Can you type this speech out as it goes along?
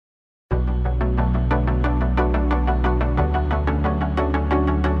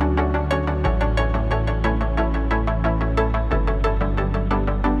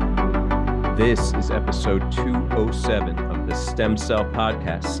This is episode 207 of the Stem Cell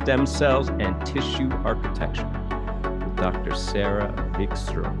Podcast, Stem Cells and Tissue Architecture, with Dr. Sara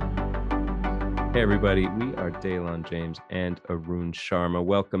Wickström. Hey everybody, we are Daylon James and Arun Sharma.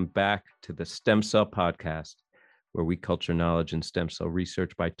 Welcome back to the Stem Cell Podcast, where we culture knowledge in stem cell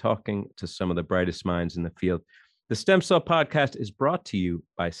research by talking to some of the brightest minds in the field. The Stem Cell Podcast is brought to you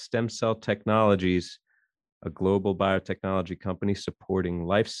by Stem Cell Technologies, a global biotechnology company supporting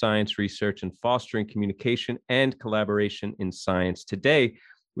life science research and fostering communication and collaboration in science. Today,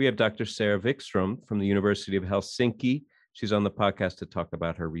 we have Dr. Sara Wickström from the University of Helsinki. She's on the podcast to talk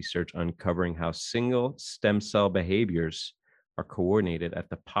about her research uncovering how single stem cell behaviors are coordinated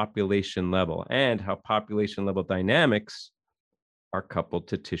at the population level and how population level dynamics are coupled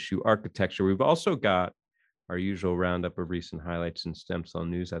to tissue architecture. We've also got our usual roundup of recent highlights in stem cell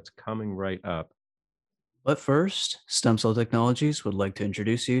news that's coming right up. But first, Stem Cell Technologies would like to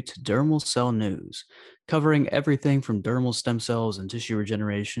introduce you to Dermal Cell News, covering everything from dermal stem cells and tissue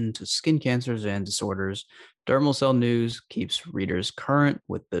regeneration to skin cancers and disorders. Dermal Cell News keeps readers current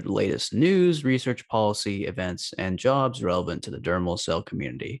with the latest news, research, policy, events, and jobs relevant to the dermal cell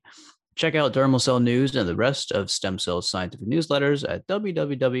community. Check out Dermal Cell News and the rest of Stem Cell's scientific newsletters at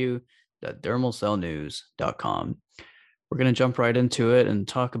www.dermalcellnews.com. We're going to jump right into it and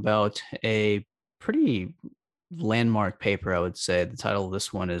talk about a pretty landmark paper, I would say. The title of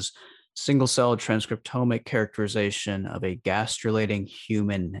this one is Single Cell Transcriptomic Characterization of a Gastrulating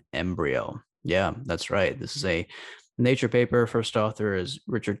Human Embryo. Yeah, that's right. This is a Nature paper. First author is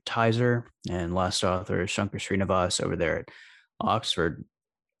Richard Tizer, and last author is Shankar Srinivas over there at Oxford.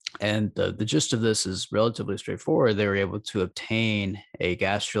 And the gist of this is relatively straightforward. They were able to obtain a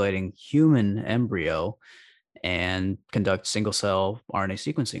gastrulating human embryo and conduct single cell RNA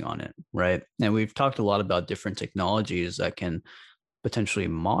sequencing on it, right? And we've talked a lot about different technologies that can potentially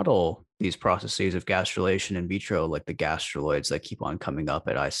model these processes of gastrulation in vitro, like the gastruloids that keep on coming up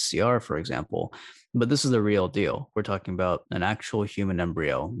at ICCR, for example. But this is the real deal. We're talking about an actual human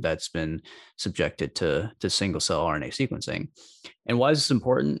embryo that's been subjected to single cell RNA sequencing. And why is this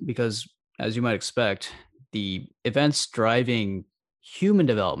important? Because as you might expect, the events driving human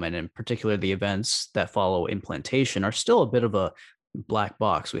development, in particular the events that follow implantation, are still a bit of a black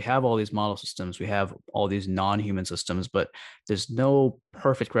box. We have all these model systems, we have all these non-human systems, but there's no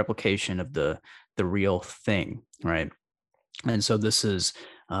perfect replication of the real thing, right? And so this is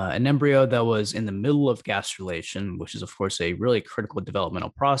an embryo that was in the middle of gastrulation, which is of course a really critical developmental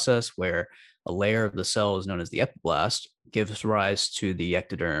process where a layer of the cell is known as the epiblast gives rise to the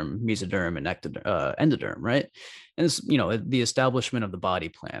ectoderm, mesoderm, and endoderm, right? And it's, the establishment of the body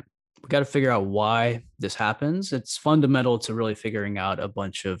plan. We got to figure out why this happens. It's fundamental to really figuring out a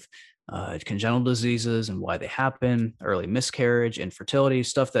bunch of congenital diseases and why they happen, early miscarriage, infertility,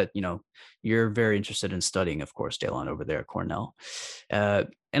 stuff that, you're very interested in studying, of course, Daylon, over there at Cornell. And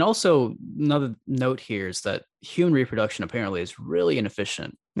also another note here is that human reproduction apparently is really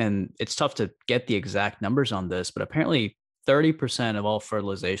inefficient. And it's tough to get the exact numbers on this, but apparently 30% of all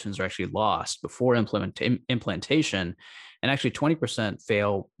fertilizations are actually lost before implantation. And actually 20%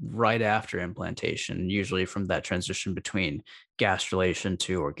 fail right after implantation, usually from that transition between gastrulation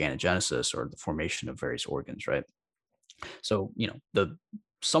to organogenesis, or the formation of various organs, right? So, the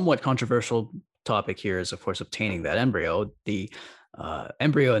somewhat controversial topic here is, of course, obtaining that embryo. The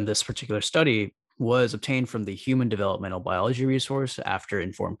embryo in this particular study was obtained from the Human Developmental Biology Resource after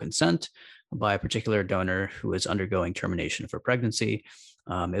informed consent by a particular donor who was undergoing termination of her pregnancy.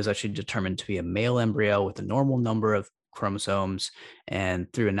 It was actually determined to be a male embryo with a normal number of chromosomes,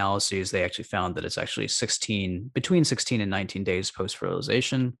 and through analyses they actually found that it's actually between 16 and 19 days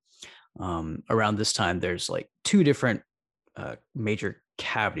post-fertilization. Around this time, there's like two different major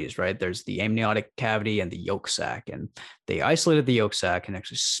cavities, right? There's the amniotic cavity and the yolk sac, and they isolated the yolk sac and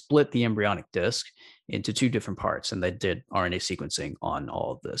actually split the embryonic disc into two different parts, and they did RNA sequencing on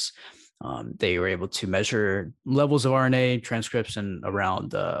all of this. They were able to measure levels of RNA transcripts in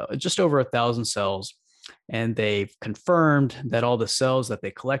around just over 1,000 cells, and they've confirmed that all the cells that they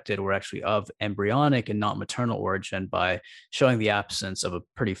collected were actually of embryonic and not maternal origin by showing the absence of a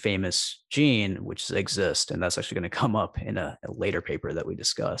pretty famous gene which exists, and that's actually going to come up in a later paper that we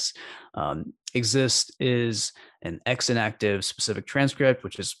discuss. Exist is an X-inactive specific transcript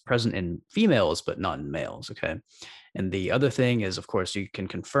which is present in females but not in males, okay? And the other thing is, of course, you can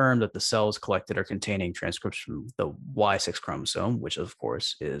confirm that the cells collected are containing transcripts from the Y6 chromosome, which of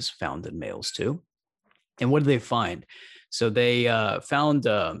course is found in males too. And what did they find? So they found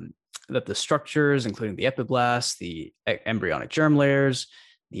that the structures, including the epiblast, the embryonic germ layers,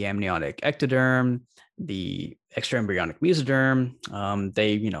 the amniotic ectoderm, the extraembryonic mesoderm.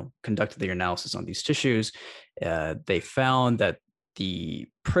 They, conducted their analysis on these tissues. They found that the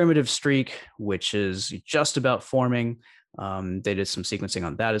primitive streak, which is just about forming, they did some sequencing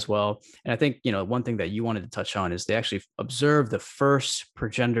on that as well. And I think, one thing that you wanted to touch on is they actually observed the first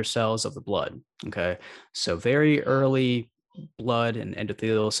progenitor cells of the blood. Okay. So very early blood and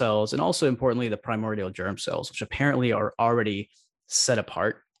endothelial cells, and also importantly, the primordial germ cells, which apparently are already set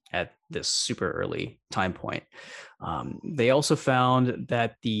apart at this super early time point. They also found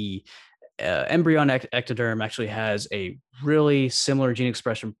that the embryonic ectoderm actually has a really similar gene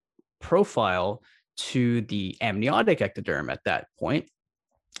expression profile to the amniotic ectoderm at that point.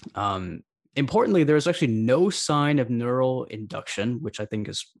 Importantly, there's actually no sign of neural induction, which I think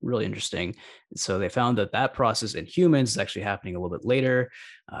is really interesting. So they found that process in humans is actually happening a little bit later.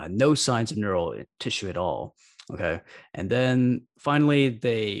 No signs of neural tissue at all. Okay. And then finally,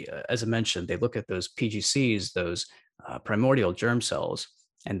 they, as I mentioned, they look at those PGCs, those primordial germ cells,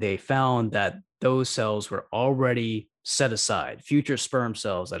 and they found that those cells were already set aside, future sperm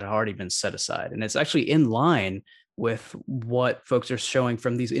cells that had already been set aside. And it's actually in line with what folks are showing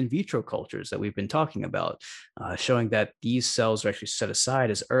from these in vitro cultures that we've been talking about, showing that these cells are actually set aside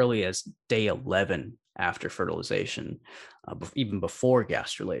as early as day 11 after fertilization, even before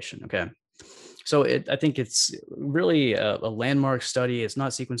gastrulation. Okay. So I think it's really a landmark study. It's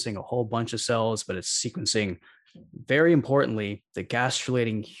not sequencing a whole bunch of cells, but it's sequencing, very importantly, the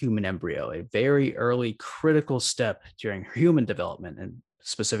gastrulating human embryo, a very early critical step during human development, and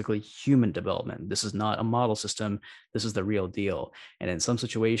specifically human development. This is not a model system. This is the real deal. And in some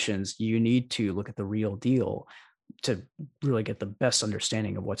situations, you need to look at the real deal to really get the best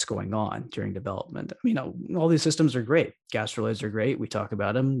understanding of what's going on during development. I mean, all these systems are great. Gastrolytes are great. We talk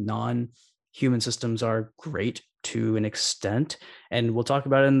about them. Non-human systems are great to an extent. And we'll talk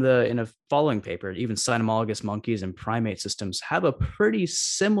about it in a following paper. Even cynomolgus monkeys and primate systems have a pretty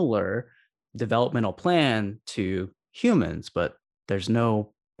similar developmental plan to humans, but there's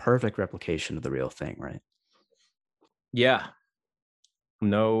no perfect replication of the real thing, right? Yeah.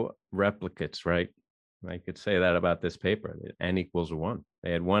 No replicates, right? I could say that about this paper. N equals 1.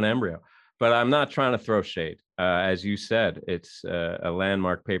 They had 1 embryo. But I'm not trying to throw shade. As you said, it's a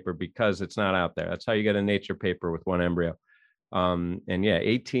landmark paper because it's not out there. That's how you get a Nature paper with 1 embryo. And yeah,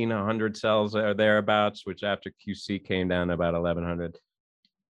 1,800 cells are thereabouts, which after QC came down to about 1,100.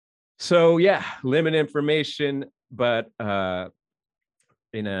 So yeah, limited information, but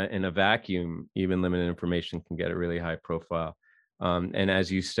in a vacuum, even limited information can get a really high profile. And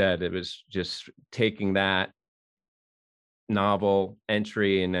as you said, it was just taking that novel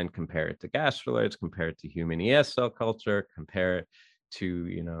entry and then compare it to gastrolytes, compare it to human ES cell culture, compare it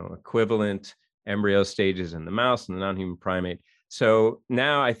to equivalent embryo stages in the mouse and the non-human primate. So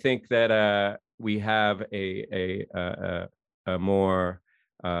now I think that we have a more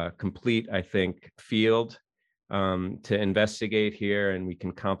complete, I think, field to investigate here, and we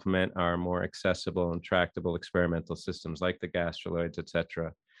can complement our more accessible and tractable experimental systems like the gastrolytes, et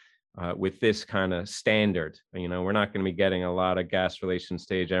cetera, with this kind of standard. We're not going to be getting a lot of gastrulation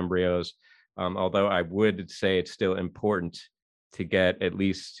stage embryos, although I would say it's still important to get at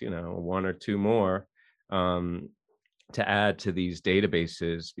least 1 or 2 more to add to these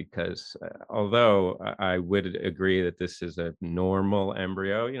databases, because although I would agree that this is a normal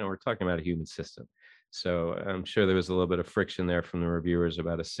embryo, we're talking about a human system. So I'm sure there was a little bit of friction there from the reviewers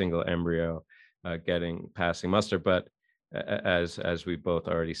about a single embryo passing muster. But as we both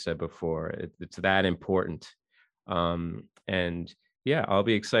already said before, it's that important. And yeah, I'll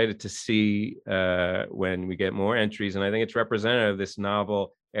be excited to see when we get more entries. And I think it's representative of this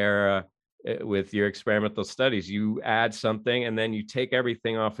novel era with your experimental studies. You add something and then you take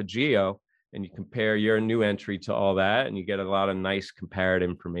everything off of Geo and you compare your new entry to all that, and you get a lot of nice comparative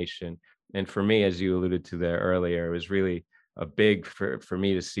information. And for me, as you alluded to there earlier, it was really a big for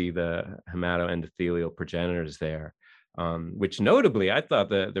me to see the hematoendothelial progenitors there, which notably, I thought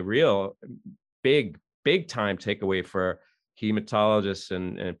the real big time takeaway for hematologists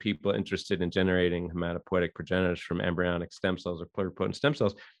and people interested in generating hematopoietic progenitors from embryonic stem cells or pluripotent stem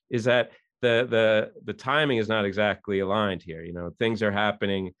cells is that the timing is not exactly aligned here. Things are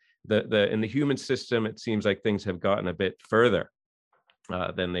happening. In the human system, it seems like things have gotten a bit further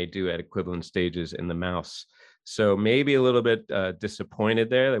than they do at equivalent stages in the mouse. So maybe a little bit disappointed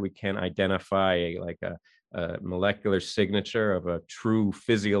there that we can't identify a molecular signature of a true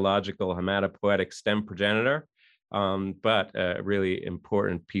physiological hematopoietic stem progenitor, but a really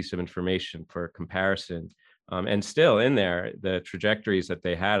important piece of information for comparison. And still in there, the trajectories that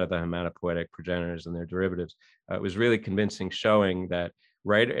they had of the hematopoietic progenitors and their derivatives was really convincing, showing that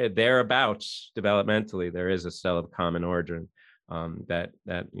right thereabouts developmentally, there is a cell of common origin that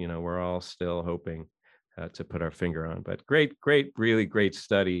we're all still hoping to put our finger on. But great, really great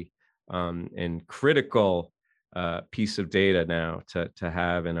study and critical piece of data now to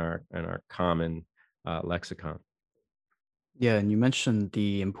have in our common lexicon. Yeah, and you mentioned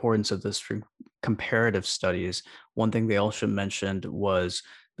the importance of this for comparative studies. One thing they also mentioned was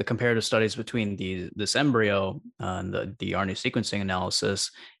the comparative studies between this embryo and the RNA sequencing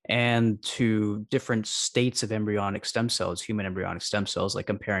analysis and to different states of embryonic stem cells, human embryonic stem cells, like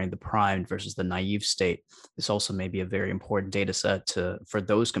comparing the primed versus the naive state. This also may be a very important data set for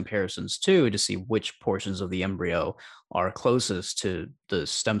those comparisons too, to see which portions of the embryo are closest to the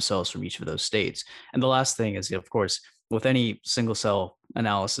stem cells from each of those states. And the last thing is, of course, with any single cell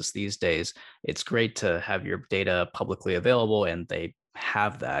analysis these days, it's great to have your data publicly available, and they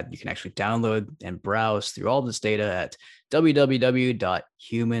have that. You can actually download and browse through all this data at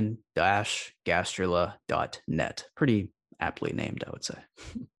www.human-gastrula.net. Pretty aptly named, I would say.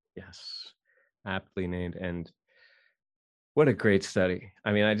 Yes, aptly named. And what a great study.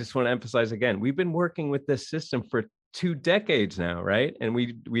 I mean, I just want to emphasize again, we've been working with this system for 2 decades now, right? And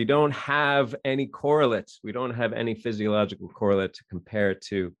we don't have any correlates. We don't have any physiological correlate to compare it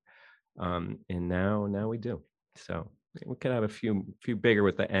to. And now we do. So we could have a few bigger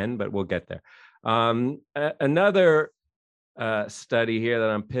with the N, but we'll get there. Another study here that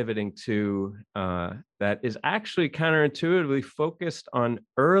I'm pivoting to that is actually counterintuitively focused on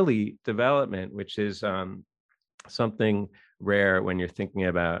early development, which is something rare when you're thinking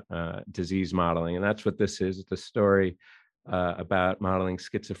about disease modeling. And that's what this is. It's a story about modeling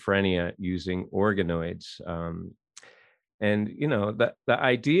schizophrenia using organoids. And, the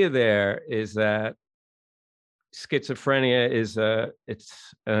idea there is that schizophrenia it's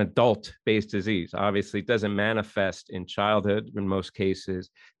an adult-based disease. Obviously, it doesn't manifest in childhood in most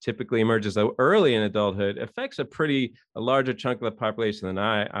cases, typically emerges early in adulthood, affects a larger chunk of the population than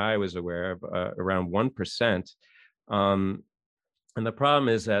I was aware of, around 1%. And the problem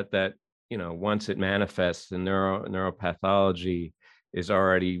is that once it manifests, the neuropathology is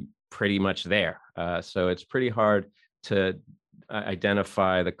already pretty much there. So it's pretty hard to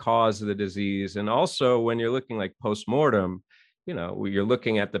identify the cause of the disease. And also when you're looking like postmortem, you're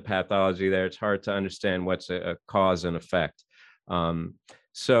looking at the pathology there, it's hard to understand what's a cause and effect.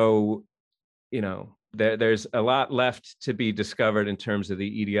 So there's a lot left to be discovered in terms of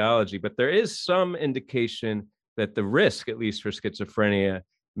the etiology, but there is some indication that the risk, at least for schizophrenia,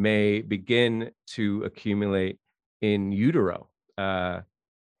 may begin to accumulate in utero,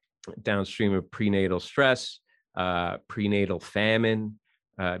 downstream of prenatal stress, prenatal famine,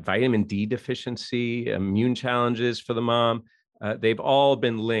 vitamin D deficiency, immune challenges for the mom. They've all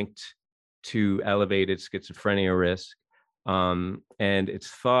been linked to elevated schizophrenia risk. And it's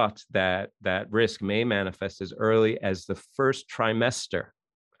thought that risk may manifest as early as the first trimester,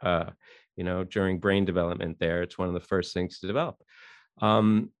 during brain development there. It's one of the first things to develop.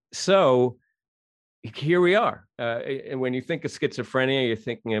 So here we are. And when you think of schizophrenia, you're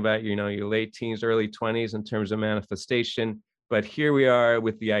thinking about, your late teens, early 20s in terms of manifestation. But here we are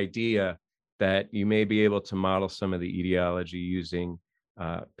with the idea that you may be able to model some of the etiology using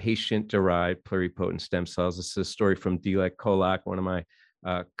patient-derived pluripotent stem cells. This is a story from Dilek Kolak, one of my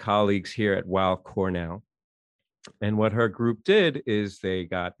colleagues here at Weill Cornell. And what her group did is they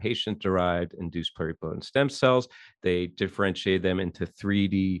got patient-derived induced pluripotent stem cells. They differentiated them into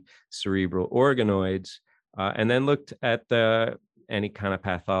 3D cerebral organoids, and then looked at any kind of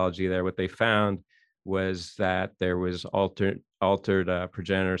pathology there. What they found was that there was altered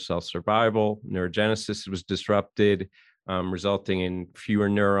progenitor cell survival. Neurogenesis was disrupted, resulting in fewer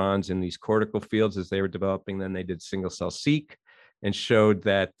neurons in these cortical fields as they were developing. Then they did single-cell-seq and showed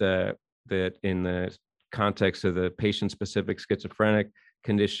that in the context of the patient-specific schizophrenic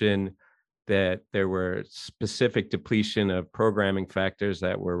condition, that there were specific depletion of programming factors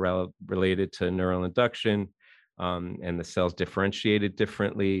that were related to neural induction, and the cells differentiated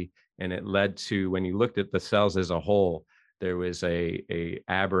differently. And it led to, when you looked at the cells as a whole, there was a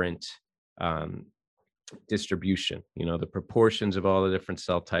aberrant distribution. The proportions of all the different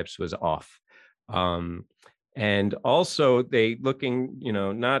cell types was off. And also they looking,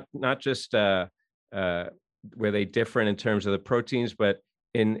 not just were they different in terms of the proteins, but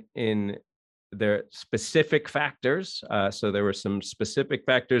in their specific factors. So there were some specific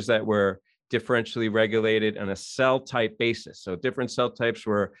factors that were differentially regulated on a cell type basis. So different cell types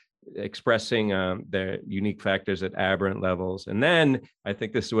were expressing their unique factors at aberrant levels. And then I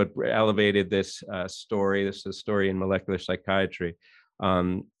think this is what elevated this story. This is a story in molecular psychiatry.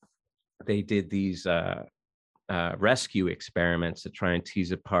 They did these rescue experiments to try and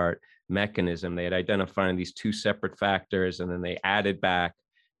tease apart mechanism. They had identified these two separate factors, and then they added back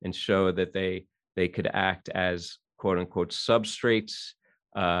and showed that they could act as quote unquote substrates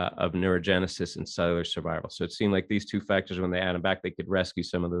of neurogenesis and cellular survival. So it seemed like these two factors, when they add them back, they could rescue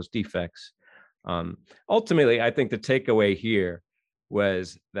some of those defects. Ultimately, I think the takeaway here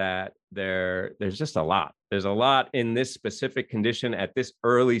was that there's just a lot. There's a lot in this specific condition at this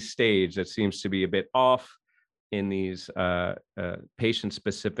early stage that seems to be a bit off in these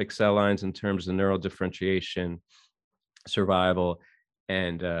patient-specific cell lines in terms of neural differentiation, survival,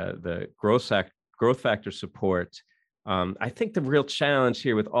 and the growth factor support. I think the real challenge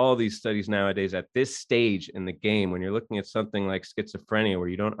here with all these studies nowadays at this stage in the game, when you're looking at something like schizophrenia, where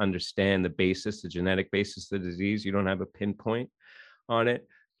you don't understand the genetic basis of the disease, you don't have a pinpoint on it,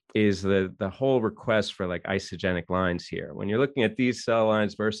 is the whole request for like isogenic lines here. When you're looking at these cell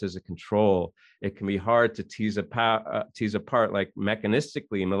lines versus a control, it can be hard to tease apart like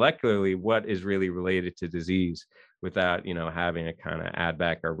mechanistically, molecularly, what is really related to disease without, having a kind of add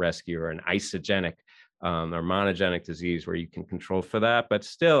back or rescue or an isogenic or monogenic disease where you can control for that. But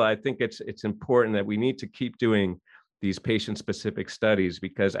still, I think it's important that we need to keep doing these patient-specific studies,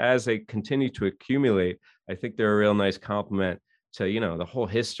 because as they continue to accumulate, I think they're a real nice complement to the whole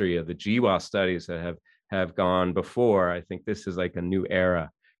history of the GWAS studies that have gone before. I think this is like a new era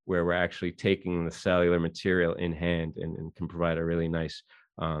where we're actually taking the cellular material in hand and can provide a really nice,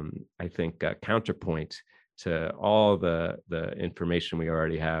 counterpoint to all the information we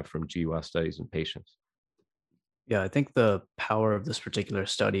already have from GWAS studies in patients. Yeah, I think the power of this particular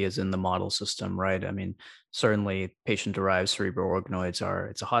study is in the model system, right? I mean, certainly patient-derived cerebral organoids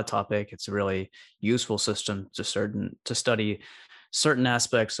it's a hot topic. It's a really useful system to study certain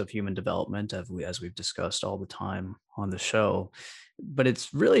aspects of human development, as we've discussed all the time on the show. But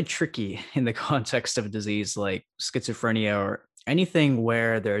it's really tricky in the context of a disease like schizophrenia or anything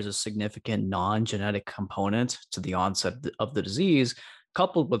where there's a significant non-genetic component to the onset of the disease,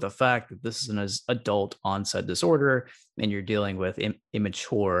 coupled with the fact that this is an adult onset disorder and you're dealing with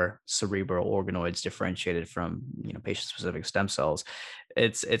immature cerebral organoids differentiated from patient-specific stem cells.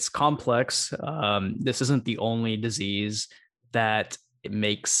 It's complex. This isn't the only disease that it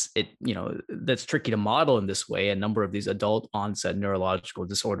makes it, that's tricky to model in this way. A number of these adult onset neurological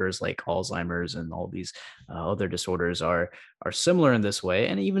disorders like Alzheimer's and all these other disorders are similar in this way.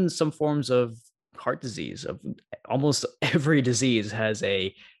 And even some forms of heart disease, of almost every disease has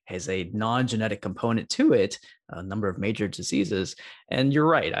a non-genetic component to it, a number of major diseases. And you're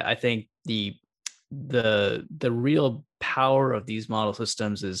right. I think the real power of these model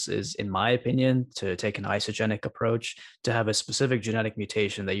systems is, in my opinion, to take an isogenic approach, to have a specific genetic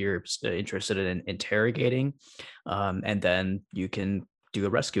mutation that you're interested in interrogating. And then you can do a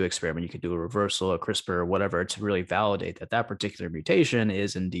rescue experiment. You could do a reversal, a CRISPR, or whatever, to really validate that particular mutation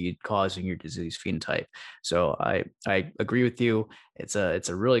is indeed causing your disease phenotype. So I agree with you. It's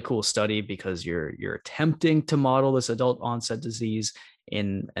a really cool study because you're attempting to model this adult onset disease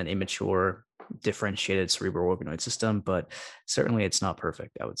in an immature differentiated cerebral organoid system, but certainly it's not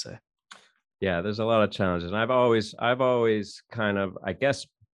perfect, I would say. Yeah, there's a lot of challenges. And I've always kind of, I guess,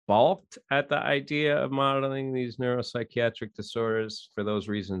 balked at the idea of modeling these neuropsychiatric disorders for those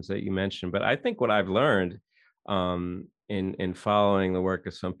reasons that you mentioned. But I think what I've learned in following the work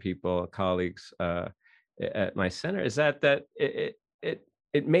of some people, colleagues at my center, is that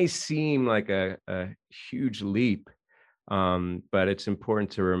it may seem like a huge leap, but it's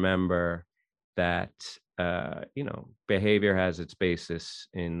important to remember that behavior has its basis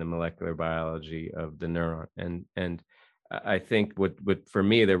in the molecular biology of the neuron, and I think what for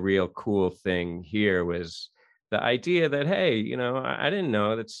me the real cool thing here was the idea that, hey, I didn't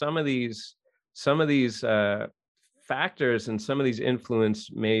know that some of these factors and some of these influences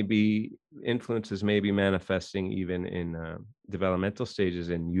may be manifesting even in developmental stages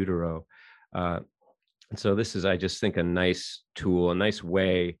in utero. And so this is, I just think, a nice tool, a nice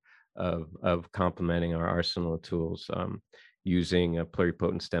way of complementing our arsenal of tools, using a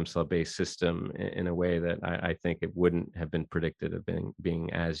pluripotent stem cell based system in a way that I think it wouldn't have been predicted of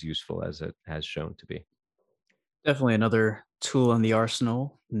being as useful as it has shown to be. Definitely another tool in the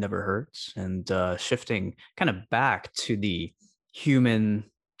arsenal, never hurts. And shifting kind of back to the human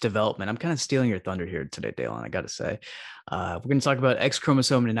development, I'm kind of stealing your thunder here today, Dalen, I got to say. We're going to talk about X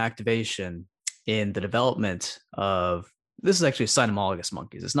chromosome inactivation in the development of, this is actually cynomolgus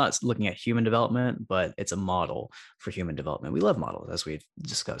monkeys. It's not looking at human development, but it's a model for human development. We love models, as we've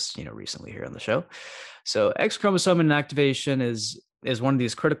discussed, recently here on the show. So X chromosome inactivation is one of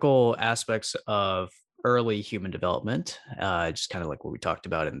these critical aspects of early human development, just kind of like what we talked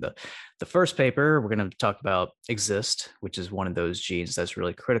about in the first paper. We're going to talk about exist, which is one of those genes that's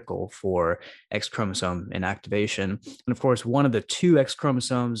really critical for X chromosome inactivation. And of course, one of the two X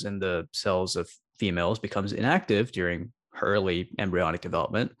chromosomes in the cells of females becomes inactive during early embryonic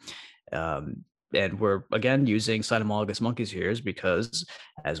development. And we're again using cytomolgus monkeys here because,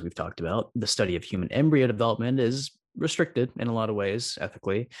 as we've talked about, the study of human embryo development is restricted in a lot of ways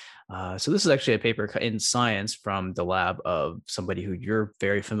ethically. So this is actually a paper in Science from the lab of somebody who you're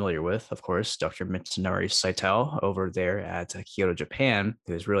very familiar with, of course, Dr. Mitsunari Saito over there at Kyoto, Japan,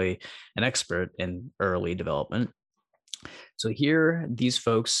 who is really an expert in early development. So here, these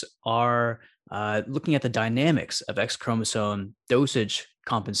folks are looking at the dynamics of X chromosome dosage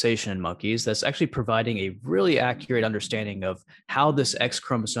compensation in monkeys. That's actually providing a really accurate understanding of how this X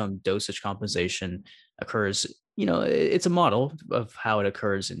chromosome dosage compensation occurs. It's a model of how it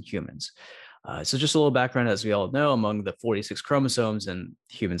occurs in humans. So just a little background, as we all know, among the 46 chromosomes in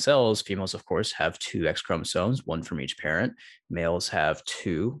human cells, females, of course, have two X chromosomes, one from each parent. Males have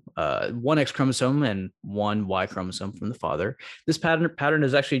one X chromosome and one Y chromosome from the father. This pattern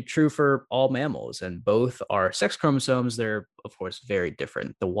is actually true for all mammals, and both are sex chromosomes. They're, of course, very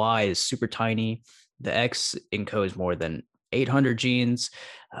different. The Y is super tiny. The X encodes more than 800 genes.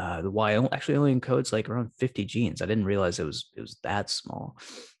 The Y actually only encodes like around 50 genes. I didn't realize it was that small.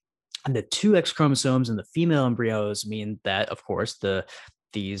 And the two X chromosomes in the female embryos mean that, of course,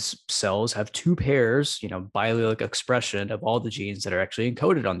 these cells have two pairs, biallelic expression of all the genes that are actually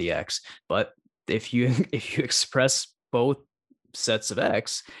encoded on the X. But if you express both sets of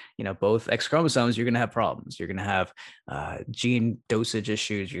X, both X chromosomes, you're going to have problems. You're going to have gene dosage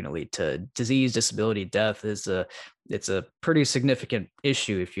issues. You're going to lead to disease, disability, death. It's a pretty significant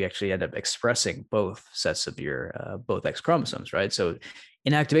issue if you actually end up expressing both sets of your both X chromosomes, right? So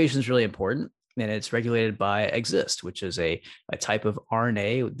inactivation is really important, and it's regulated by exist, which is a type of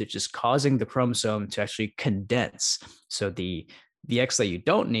RNA that's just causing the chromosome to actually condense. So the X that you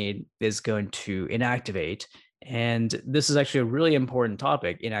don't need is going to inactivate. And this is actually a really important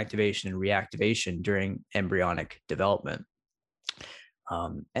topic, inactivation and reactivation during embryonic development.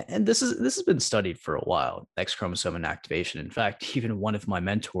 And this has been studied for a while, X chromosome inactivation. In fact, even one of my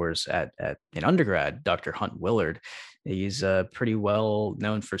mentors in undergrad, Dr. Hunt Willard, he's pretty well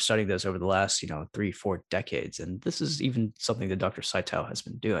known for studying this over the last 3-4 decades. And this is even something that Dr. Saito has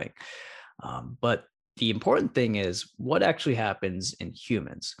been doing. But the important thing is what actually happens in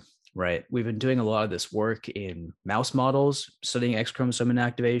humans. Right. We've been doing a lot of this work in mouse models, studying X chromosome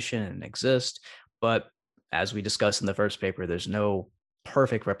inactivation and exist. But as we discussed in the first paper, there's no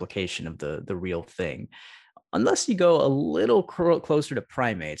perfect replication of the real thing, unless you go a little closer to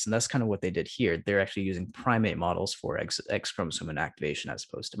primates. And that's kind of what they did here. They're actually using primate models for X chromosome inactivation as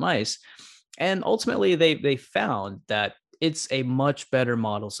opposed to mice. And ultimately, they found that it's a much better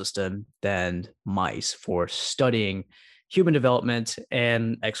model system than mice for studying human development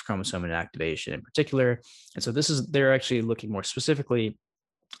and X chromosome inactivation in particular. And so they're actually looking more specifically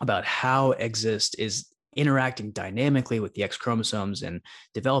about how exist is interacting dynamically with the X chromosomes and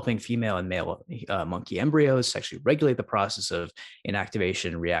developing female and male monkey embryos to actually regulate the process of inactivation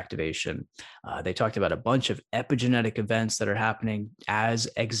and reactivation. They talked about a bunch of epigenetic events that are happening as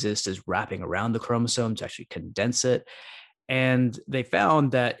exist is wrapping around the chromosome to actually condense it. And they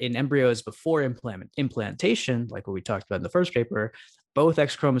found that in embryos before implantation, like what we talked about in the first paper, both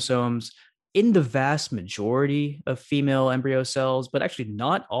X chromosomes in the vast majority of female embryo cells, but actually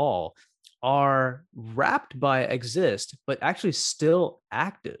not all, are wrapped by exist, but actually still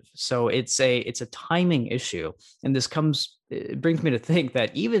active. So it's a timing issue. And it brings me to think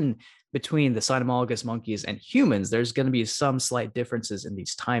that even between the cytomolgus monkeys and humans, there's going to be some slight differences in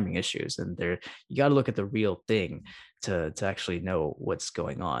these timing issues. And you got to look at the real thing to actually know what's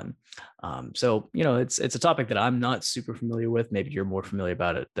going on. So, it's a topic that I'm not super familiar with. Maybe you're more familiar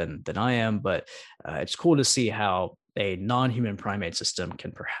about it than I am, but it's cool to see how a non-human primate system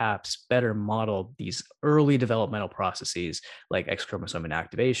can perhaps better model these early developmental processes like X chromosome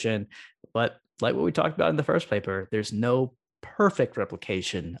inactivation. But like what we talked about in the first paper, there's no perfect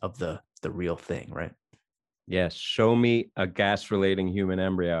replication of the real thing, right? Yes. Show me a gas-relating human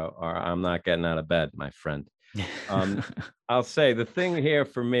embryo, or I'm not getting out of bed, my friend. I'll say the thing here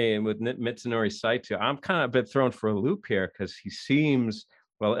for me, and with Mitsunari Saito, I'm kind of a bit thrown for a loop here because he seems,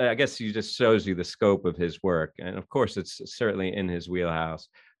 well, I guess he just shows you the scope of his work. And of course, it's certainly in his wheelhouse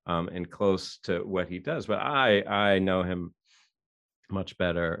and close to what he does. But I know him much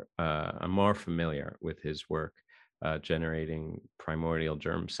better. I'm more familiar with his work generating primordial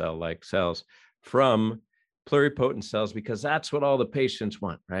germ cell-like cells from pluripotent cells, because that's what all the patients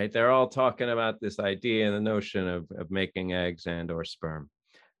want, right? They're all talking about this idea and the notion of making eggs and or sperm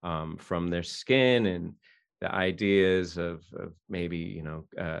from their skin, and the ideas of maybe,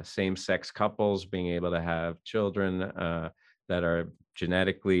 same-sex couples being able to have children that are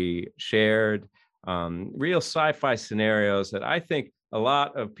genetically shared, real sci-fi scenarios that I think a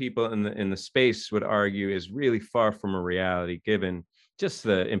lot of people in the space would argue is really far from a reality, given just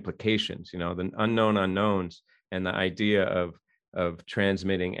the implications, the unknown unknowns, and the idea of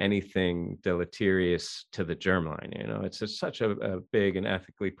transmitting anything deleterious to the germline. It's just such a big and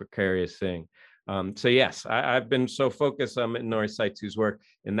ethically precarious thing. So yes, I've been so focused on Mitenori Saito's work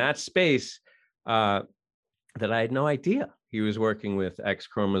in that space that I had no idea he was working with X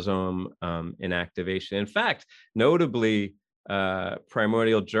chromosome inactivation. In fact, notably,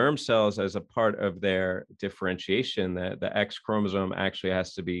 primordial germ cells, as a part of their differentiation, the X chromosome actually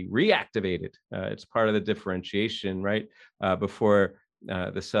has to be reactivated. It's part of the differentiation, right? Before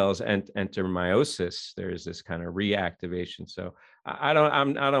the cells enter meiosis, there is this kind of reactivation. So I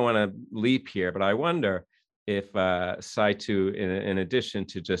don't want to leap here, but I wonder if Saito, in addition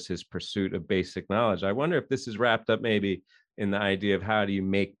to just his pursuit of basic knowledge, I wonder if this is wrapped up maybe in the idea of how do you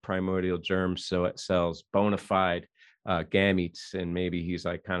make primordial germ cells bona fide gametes, and maybe he's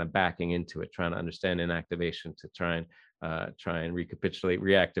like kind of backing into it, trying to understand inactivation to try and recapitulate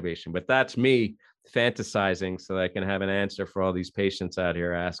reactivation. But that's me fantasizing so that I can have an answer for all these patients out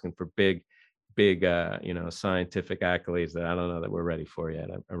here asking for big scientific accolades that I don't know that we're ready for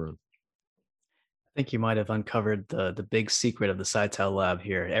yet, Arun. I think you might have uncovered the big secret of the Saito lab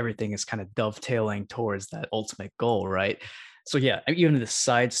here. Everything is kind of dovetailing towards that ultimate goal, right? So yeah, even the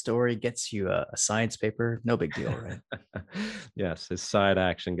side story gets you a science paper, no big deal, right? Yes, his side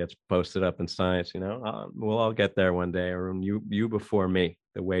action gets posted up in Science. We'll all get there one day, Arun. You before me,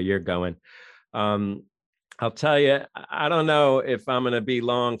 the way you're going. I'll tell you, I don't know if I'm going to be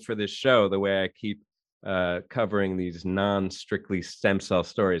long for this show, the way I keep covering these non-strictly stem cell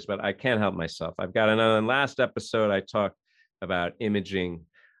stories, but I can't help myself. I've got another. Last episode, I talked about imaging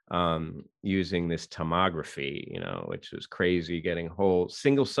using this tomography, which was crazy, getting whole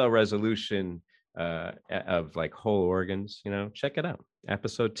single cell resolution of like whole organs. Check it out.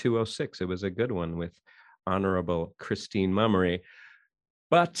 Episode 206. It was a good one with Honorable Christine Mummery.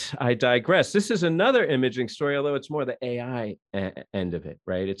 But I digress. This is another imaging story, although it's more the AI end of it,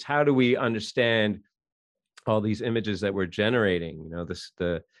 right? It's how do we understand all these images that we're generating?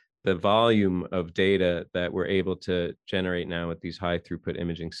 The volume of data that we're able to generate now with these high throughput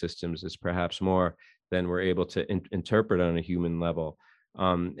imaging systems is perhaps more than we're able to interpret on a human level.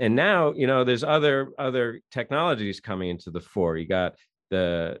 And now, there's other technologies coming into the fore. You got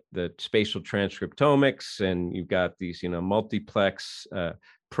the spatial transcriptomics, and you've got these, multiplex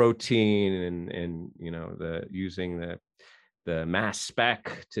protein and using the mass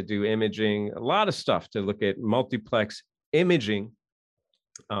spec to do imaging, a lot of stuff to look at multiplex imaging,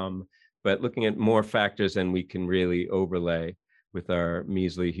 but looking at more factors than we can really overlay with our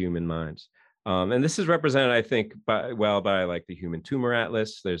measly human minds. And this is represented, I think, by like the Human Tumor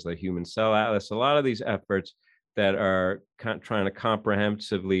Atlas. There's the Human Cell Atlas. A lot of these efforts that are trying to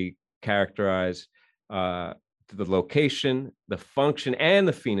comprehensively characterize the location, the function, and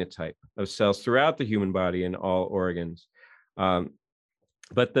the phenotype of cells throughout the human body in all organs.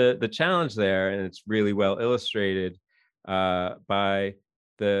 But the challenge there, and it's really well illustrated by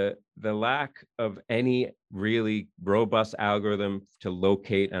the lack of any really robust algorithm to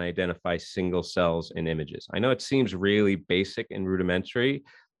locate and identify single cells in images. I know it seems really basic and rudimentary,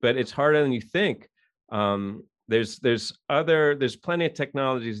 but it's harder than you think. There's plenty of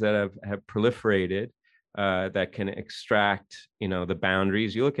technologies that have proliferated that can extract, the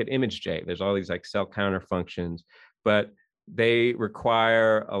boundaries. You look at ImageJ, there's all these like cell counter functions, but they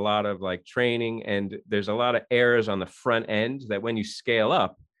require a lot of like training, and there's a lot of errors on the front end that when you scale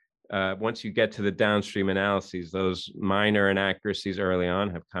up, once you get to the downstream analyses, those minor inaccuracies early on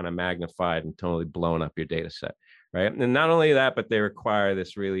have kind of magnified and totally blown up your data set, right? And not only that, but they require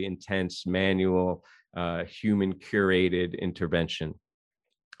this really intense manual human curated intervention.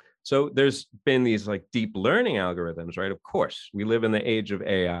 So there's been these like deep learning algorithms, right? Of course, we live in the age of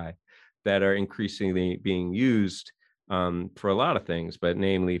AI that are increasingly being used for a lot of things, but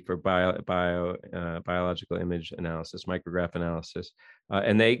namely for biological image analysis, micrograph analysis.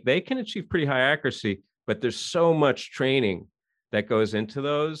 And they can achieve pretty high accuracy, but there's so much training that goes into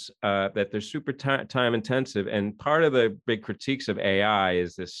those that they're super time intensive. And part of the big critiques of AI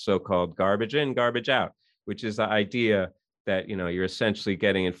is this so-called garbage in, garbage out, which is the idea that, you're essentially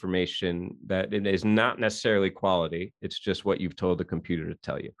getting information that it is not necessarily quality. It's just what you've told the computer to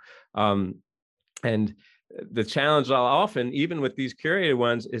tell you. And the challenge often, even with these curated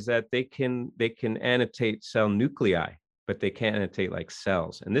ones, is that they can annotate cell nuclei, but they can't annotate like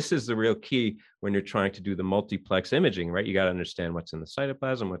cells. And this is the real key when you're trying to do the multiplex imaging, right? You got to understand what's in the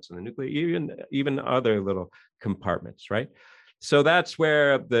cytoplasm, what's in the nuclei, even other little compartments, right? So that's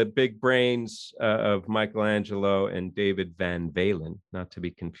where the big brains of Michelangelo and David Van Valen, not to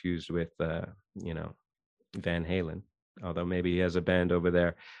be confused with, Van Halen, although maybe he has a band over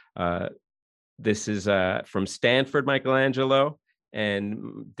there. This is from Stanford, Michelangelo,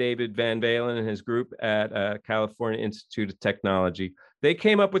 and David Van Valen and his group at California Institute of Technology. They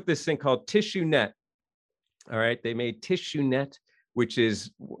came up with this thing called TissueNet. All right, they made TissueNet, which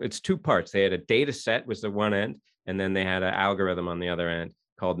it's two parts. They had a data set was the one end, and then they had an algorithm on the other end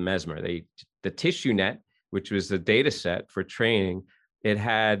called Mesmer. The TissueNet, which was the data set for training, it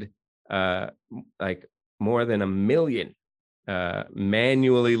had like more than 1 million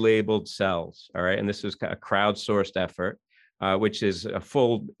manually labeled cells. All right, and this was a crowdsourced effort, which is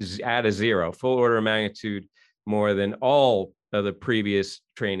add a zero, full order of magnitude more than all of the previous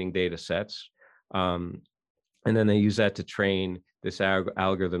training data sets. And then they use that to train this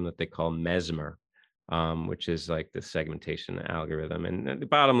algorithm that they call Mesmer, which is like the segmentation algorithm. And the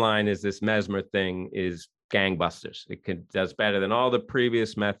bottom line is this Mesmer thing is gangbusters. It does better than all the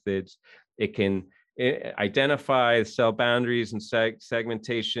previous methods. It can identify cell boundaries and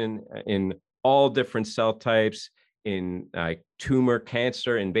segmentation in all different cell types, in like tumor,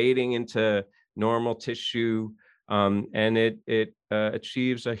 cancer, invading into normal tissue, and it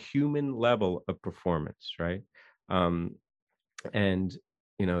achieves a human level of performance, right? And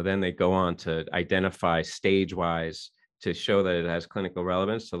then they go on to identify stage-wise to show that it has clinical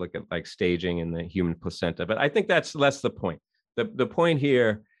relevance, to look at like staging in the human placenta. But I think that's less the point. The point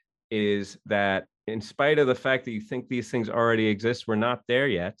here is that in spite of the fact that you think these things already exist, we're not there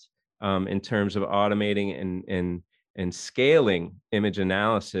yet in terms of automating and scaling image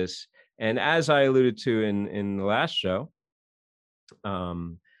analysis. And as I alluded to in the last show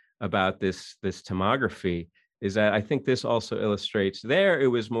about this tomography, is that I think this also illustrates there. It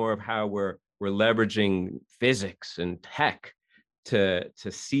was more of how we're leveraging physics and tech to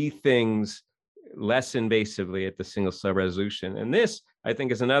see things less invasively at the single cell resolution. And this, I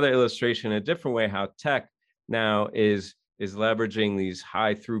think, is another illustration in a different way how tech now is leveraging these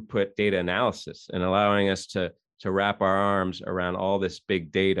high throughput data analysis and allowing us to wrap our arms around all this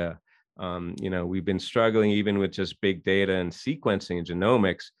big data. We've been struggling even with just big data and sequencing and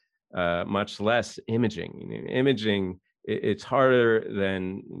genomics, much less imaging. Imaging, it's harder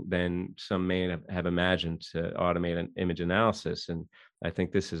than some may have imagined to automate an image analysis. And I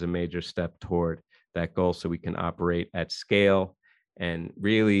think this is a major step toward that goal, so we can operate at scale and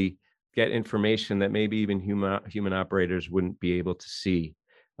really get information that maybe even human operators wouldn't be able to see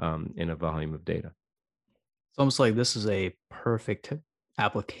in a volume of data. It's almost like this is a perfect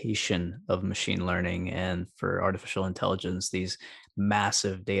application of machine learning and for artificial intelligence, these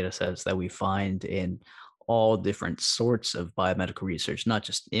massive data sets that we find in all different sorts of biomedical research, not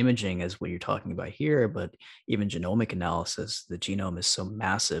just imaging as what you're talking about here, but even genomic analysis. The genome is so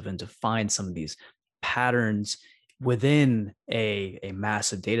massive, and to find some of these patterns within a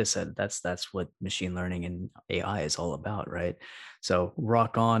massive data set, that's what machine learning and AI is all about, right? So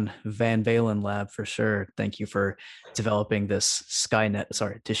rock on, Van Valen lab for sure. Thank you for developing this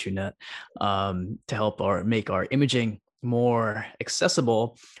TissueNet to help make our imaging more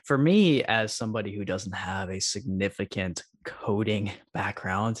accessible. For me, as somebody who doesn't have a significant coding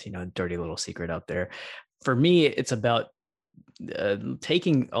background, dirty little secret out there. For me, it's about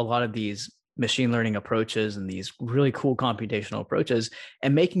taking a lot of these machine learning approaches and these really cool computational approaches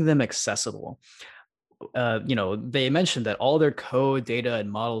and making them accessible. They mentioned that all their code, data,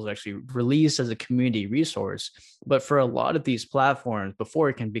 and models are actually released as a community resource. But for a lot of these platforms, before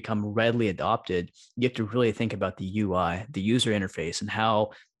it can become readily adopted, you have to really think about the UI, the user interface, and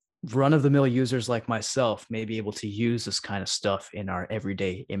how run-of-the-mill users like myself may be able to use this kind of stuff in our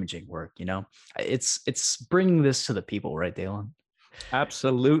everyday imaging work. It's bringing this to the people, right, Dalen?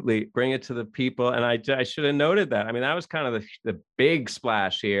 Absolutely, bring it to the people. And I should have noted that. I mean, that was kind of the big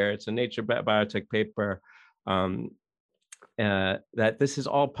splash here. It's a Nature Biotech paper that this is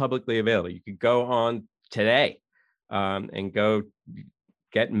all publicly available. You could go on today and go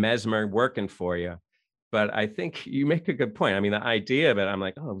get Mesmer working for you. But I think you make a good point. I mean, the idea of it, I'm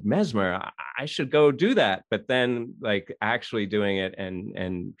like, oh, Mesmer, I should go do that. But then like actually doing it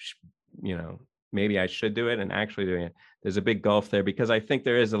and maybe I should do it and actually doing it, there's a big gulf there, because I think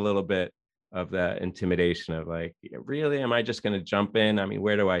there is a little bit of the intimidation of like, really, am I just going to jump in? I mean,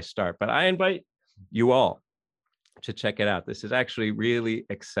 where do I start? But I invite you all to check it out. This is actually really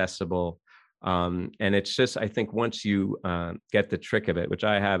accessible. And it's just, I think once you get the trick of it, which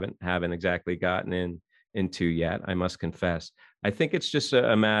I haven't exactly gotten into yet, I must confess, I think it's just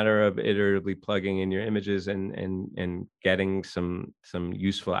a matter of iteratively plugging in your images and getting some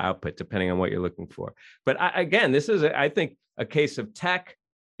useful output depending on what you're looking for. But again, this is, I think, a case of tech,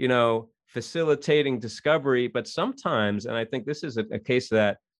 facilitating discovery. But sometimes, and I think this is a case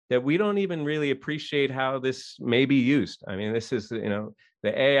that we don't even really appreciate how this may be used. I mean, this is, the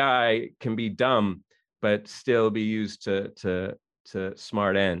AI can be dumb, but still be used to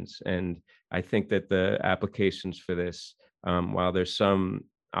smart ends. And I think that the applications for this, while there's some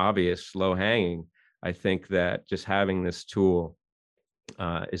obvious low hanging, I think that just having this tool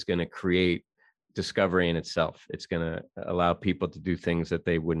is going to create discovery in itself. It's going to allow people to do things that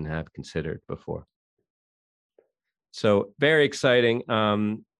they wouldn't have considered before. So very exciting.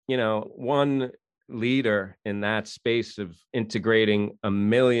 One leader in that space of integrating a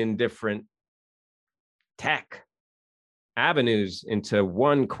million different tech avenues into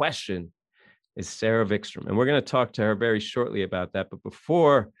one question is Sara Wickström. And we're going to talk to her very shortly about that. But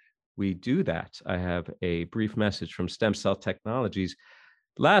before we do that, I have a brief message from Stem Cell Technologies.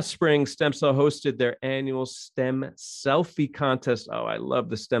 Last spring, Stem Cell hosted their annual STEM Selfie Contest. Oh, I love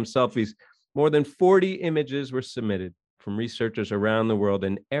the STEM selfies. More than 40 images were submitted from researchers around the world,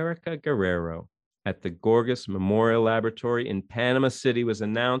 and Erica Guerrero at the Gorgas Memorial Laboratory in Panama City was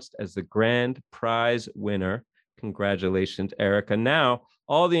announced as the grand prize winner. Congratulations, Erica. Now,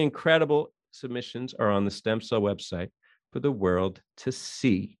 all the incredible submissions are on the Stem Cell website for the world to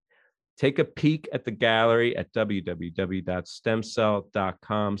see. Take a peek at the gallery at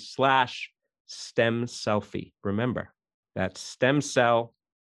www.stemcell.com/StemSelfie. Remember, that's StemCell,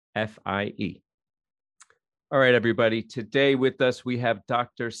 FIE. All right, everybody. Today with us, we have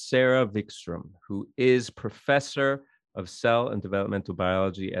Dr. Sara Wickström, who is professor of cell and developmental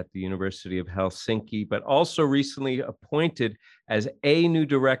biology at the University of Helsinki, but also recently appointed as a new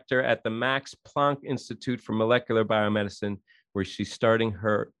director at the Max Planck Institute for Molecular Biomedicine, where she's starting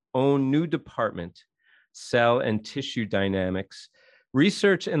her own new department, Cell and Tissue Dynamics.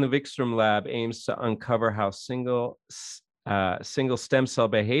 Research in the Wickström lab aims to uncover how single stem cell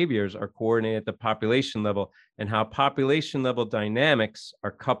behaviors are coordinated at the population level and how population level dynamics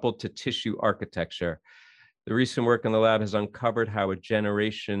are coupled to tissue architecture. The recent work in the lab has uncovered how the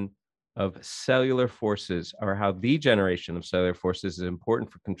generation of cellular forces is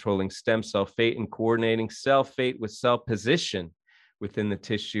important for controlling stem cell fate and coordinating cell fate with cell position within the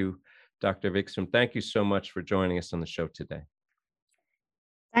tissue. Dr. Wickström, thank you so much for joining us on the show today.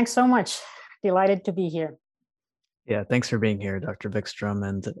 Thanks so much. Delighted to be here. Yeah, thanks for being here, Dr. Wickström.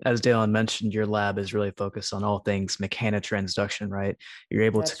 And as Dalen mentioned, your lab is really focused on all things mechanotransduction, right? You're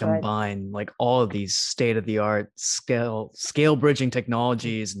able to combine like all of these state-of-the-art scale bridging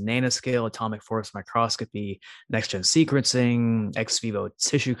technologies, nanoscale atomic force microscopy, next-gen sequencing, ex vivo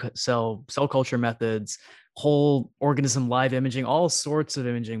tissue cell culture methods, whole organism live imaging, all sorts of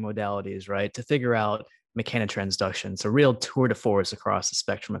imaging modalities, right? To figure out mechanotransduction. It's a real tour de force across the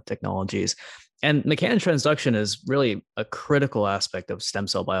spectrum of technologies. And mechanotransduction is really a critical aspect of stem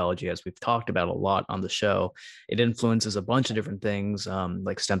cell biology, as we've talked about a lot on the show. It influences a bunch of different things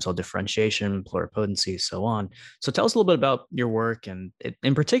like stem cell differentiation, pluripotency, so on. So tell us a little bit about your work and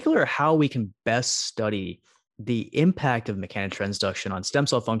in particular, how we can best study the impact of mechanotransduction on stem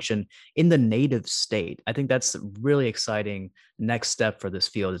cell function in the native state. I think that's a really exciting next step for this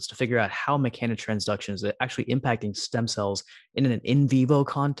field, is to figure out how mechanotransduction is actually impacting stem cells in an in vivo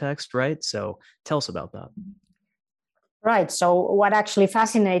context, right? So tell us about that. Right. So what actually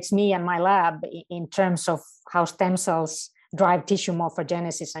fascinates me and my lab in terms of how stem cells drive tissue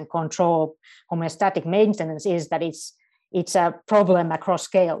morphogenesis and control homeostatic maintenance is that it's a problem across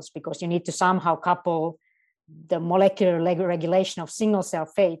scales, because you need to somehow couple the molecular regulation of single cell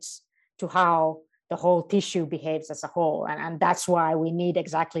fates to how the whole tissue behaves as a whole. And that's why we need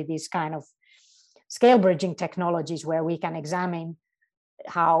exactly these kind of scale bridging technologies where we can examine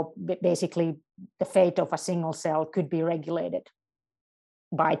how basically the fate of a single cell could be regulated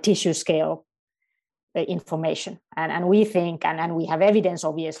by tissue scale information. And we think, and we have evidence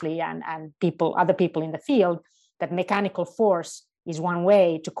obviously, and other people in the field, that mechanical force is one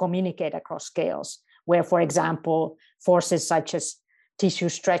way to communicate across scales, where, for example, forces such as tissue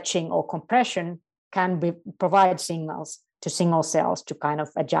stretching or compression can provide signals to single cells to kind of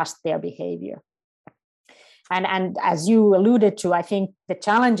adjust their behavior. And as you alluded to, I think the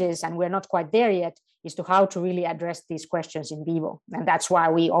challenges, and we're not quite there yet, is to how to really address these questions in vivo. And that's why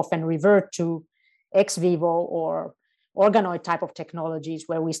we often revert to ex vivo or organoid type of technologies,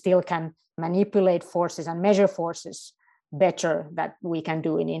 where we still can manipulate forces and measure forces better that we can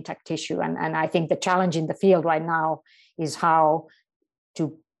do in intact tissue. And I think the challenge in the field right now is how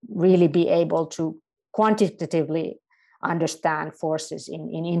to really be able to quantitatively understand forces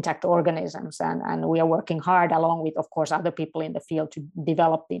in intact organisms. And we are working hard along with, of course, other people in the field to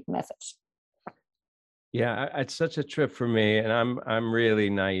develop these methods. Yeah, it's such a trip for me, and I'm really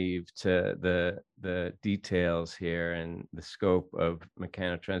naive to the details here and the scope of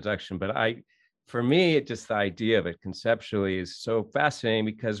mechanotransduction. But for me, just the idea of it conceptually is so fascinating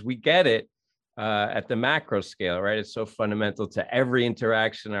because we get it at the macro scale, right? It's so fundamental to every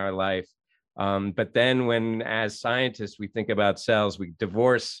interaction in our life. But then when, as scientists, we think about cells, we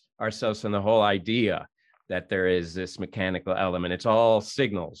divorce ourselves from the whole idea that there is this mechanical element. It's all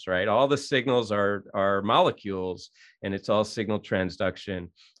signals, right? All the signals are molecules, and it's all signal transduction.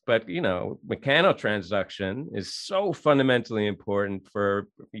 But, mechanotransduction is so fundamentally important for,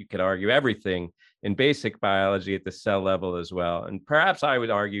 you could argue, everything in basic biology at the cell level as well. And perhaps I would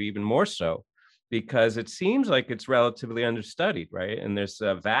argue even more so, because it seems like it's relatively understudied, right? And there's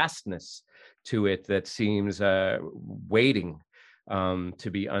a vastness to it that seems waiting to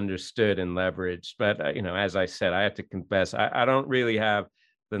be understood and leveraged. But, as I said, I have to confess, I don't really have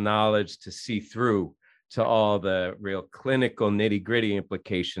the knowledge to see through to all the real clinical nitty-gritty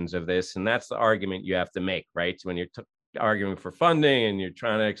implications of this. And that's the argument you have to make, right? So when you're arguing for funding and you're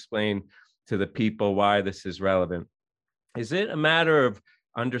trying to explain to the people why this is relevant, is it a matter of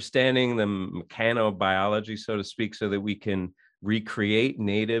understanding the mechanobiology, so to speak, so that we can recreate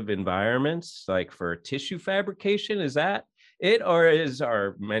native environments like for tissue fabrication? Is that it, or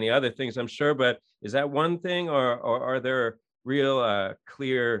are many other things, I'm sure, but is that one thing, or are there real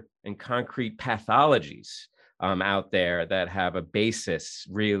clear and concrete pathologies out there that have a basis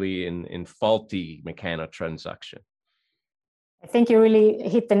really in faulty mechanotransduction? I think you really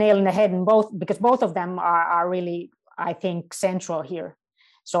hit the nail in the head in both, because both of them are really, I think, central here.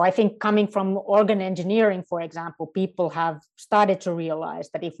 So I think coming from organ engineering, for example, people have started to realize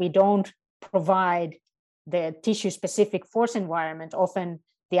that if we don't provide the tissue-specific force environment, often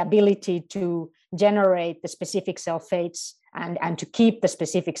the ability to generate the specific cell fates and to keep the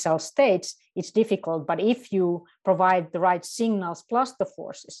specific cell states, it's difficult. But if you provide the right signals plus the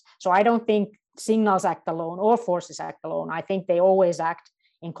forces, so I don't think signals act alone or forces act alone. I think they always act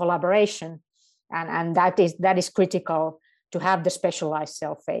in collaboration, and that is critical to have the specialized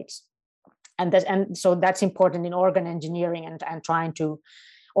cell fates. And so that's important in organ engineering and trying to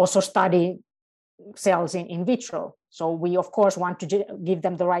also study cells in vitro. So we, of course, want to give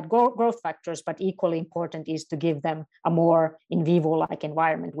them the right growth factors, but equally important is to give them a more in vivo-like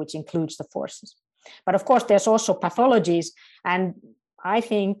environment, which includes the forces. But of course, there's also pathologies. And I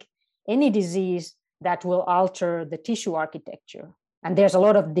think any disease that will alter the tissue architecture, and there's a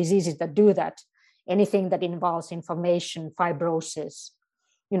lot of diseases that do that, anything that involves inflammation, fibrosis,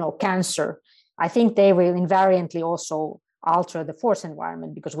 cancer, I think they will invariantly also alter the force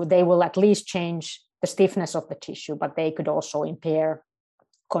environment, because they will at least change the stiffness of the tissue, but they could also impair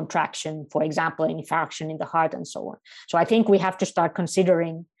contraction, for example, infarction in the heart and so on. So I think we have to start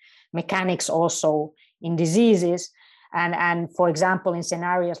considering mechanics also in diseases. And for example, in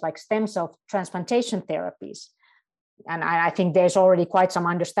scenarios like stem cell transplantation therapies, and I think there's already quite some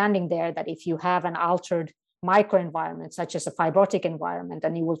understanding there that if you have an altered microenvironment, such as a fibrotic environment,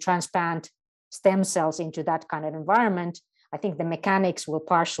 and you will transplant stem cells into that kind of environment, I think the mechanics will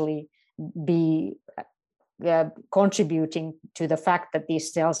partially be contributing to the fact that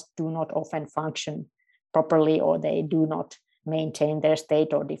these cells do not often function properly, or they do not maintain their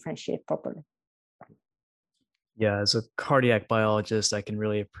state or differentiate properly. Yeah, as a cardiac biologist, I can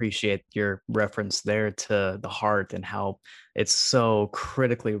really appreciate your reference there to the heart and how it's so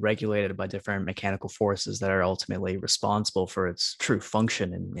critically regulated by different mechanical forces that are ultimately responsible for its true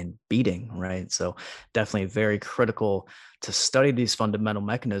function in beating, right? So definitely very critical to study these fundamental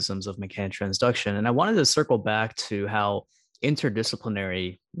mechanisms of mechanotransduction. And I wanted to circle back to how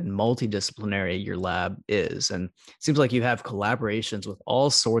interdisciplinary and multidisciplinary your lab is. And it seems like you have collaborations with all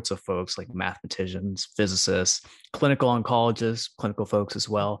sorts of folks, like mathematicians, physicists, clinical oncologists, clinical folks as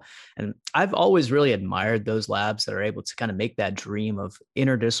well. And I've always really admired those labs that are able to kind of make that dream of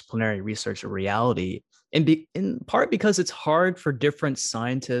interdisciplinary research a reality. And in part because it's hard for different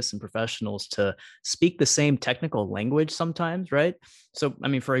scientists and professionals to speak the same technical language sometimes, right? So, I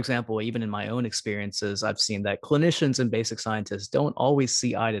mean, for example, even in my own experiences, I've seen that clinicians and basic scientists don't always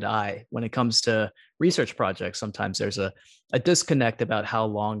see eye to eye when it comes to research projects. Sometimes there's a disconnect about how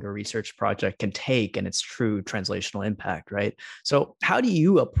long a research project can take and its true translational impact, right? So how do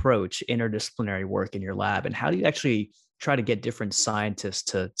you approach interdisciplinary work in your lab, and how do you actually try to get different scientists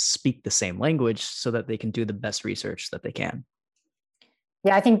to speak the same language so that they can do the best research that they can.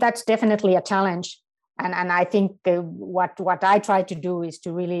 Yeah, I think that's definitely a challenge. And I think what I try to do is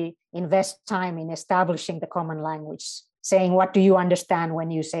to really invest time in establishing the common language, saying what do you understand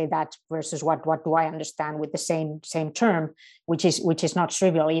when you say that versus what do I understand with the same term, which is not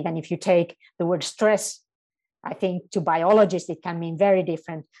trivial. Even if you take the word stress, I think to biologists it can mean very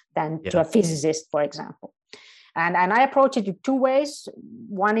different than to a physicist, for example. And I approach it in two ways.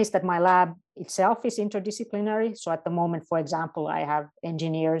 One is that my lab itself is interdisciplinary. So at the moment, for example, I have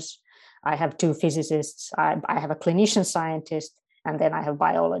engineers, I have two physicists, I have a clinician scientist, and then I have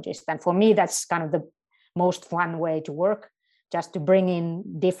biologists. And for me, that's kind of the most fun way to work, just to bring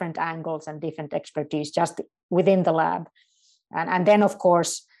in different angles and different expertise just within the lab. And then, of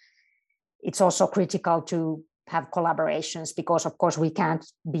course, it's also critical to have collaborations because, of course, we can't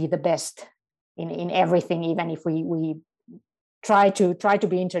be the best in everything, even if we try to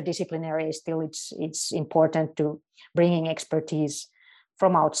be interdisciplinary. Still, it's important to bringing expertise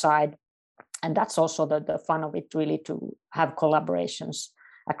from outside, and that's also the fun of it, really, to have collaborations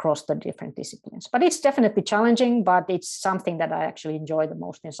across the different disciplines. But it's definitely challenging, but it's something that I actually enjoy the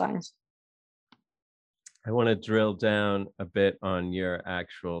most in science. I want to drill down a bit on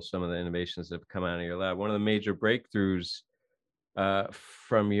some of the innovations that have come out of your lab. One of the major breakthroughs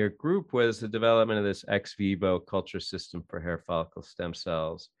from your group was the development of this ex vivo culture system for hair follicle stem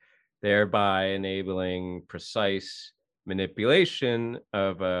cells, thereby enabling precise manipulation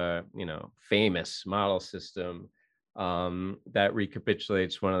of a famous model system that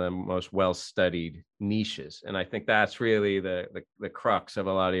recapitulates one of the most well-studied niches. And I think that's really the crux of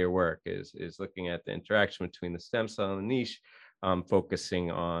a lot of your work is looking at the interaction between the stem cell and the niche, focusing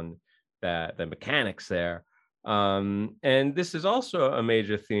on the mechanics there. And this is also a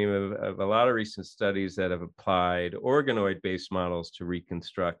major theme of a lot of recent studies that have applied organoid-based models to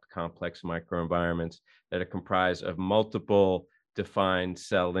reconstruct complex microenvironments that are comprised of multiple defined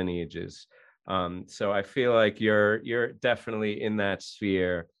cell lineages. So I feel like you're definitely in that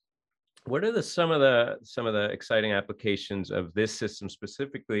sphere. What are some of the exciting applications of this system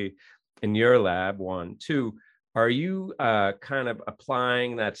specifically in your lab? One, two, are you kind of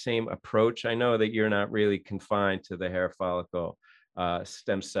applying that same approach? I know that you're not really confined to the hair follicle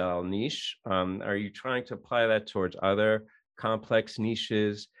stem cell niche. Are you trying to apply that towards other complex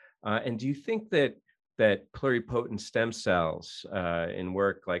niches? And do you think that pluripotent stem cells in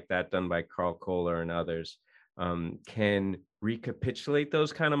work like that done by Carl Kohler and others can recapitulate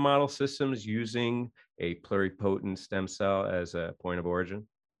those kind of model systems using a pluripotent stem cell as a point of origin?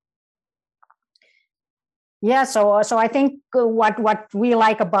 Yeah, so I think what we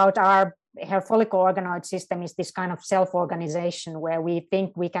like about our hair follicle organoid system is this kind of self-organization where we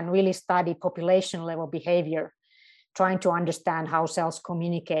think we can really study population level behavior, trying to understand how cells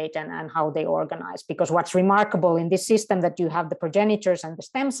communicate and how they organize. Because what's remarkable in this system that you have the progenitors and the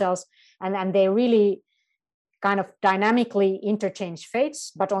stem cells, and they really kind of dynamically interchange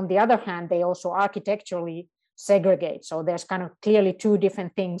fates, but on the other hand, they also architecturally segregate. So there's kind of clearly two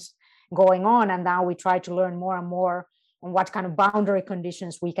different things going on, and now we try to learn more and more on what kind of boundary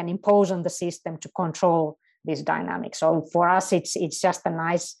conditions we can impose on the system to control this dynamic. So for us, it's just a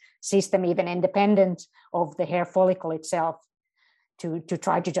nice system, even independent of the hair follicle itself, to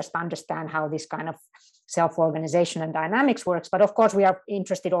try to just understand how this kind of self-organization and dynamics works. But of course, we are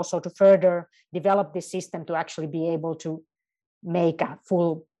interested also to further develop this system to actually be able to make a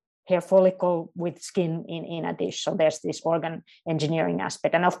full hair follicle with skin in a dish. So there's this organ engineering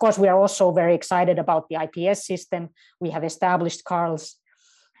aspect. And of course, we are also very excited about the IPS system. We have established Carl's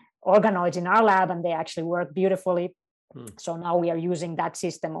organoids in our lab, and they actually work beautifully. So now we are using that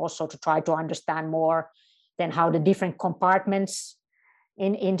system also to try to understand more than how the different compartments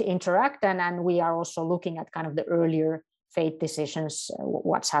interact. And we are also looking at kind of the earlier fate decisions,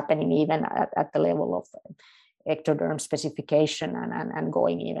 what's happening even at the level of ectoderm specification and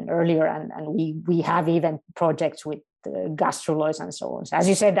going even earlier. And we have even projects with gastruloids and so on. So as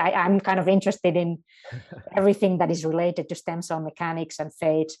you said, I'm kind of interested in everything that is related to stem cell mechanics and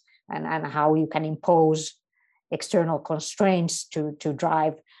fate and how you can impose external constraints to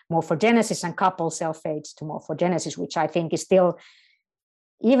drive morphogenesis and couple cell fates to morphogenesis, which I think is still,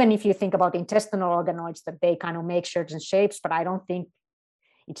 even if you think about intestinal organoids, that they kind of make certain shapes, but I don't think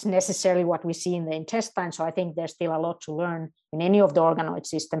it's necessarily what we see in the intestine. So I think there's still a lot to learn in any of the organoid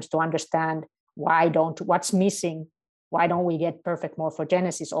systems to understand what's missing, why don't we get perfect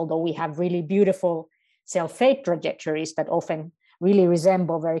morphogenesis, although we have really beautiful cell fate trajectories that often really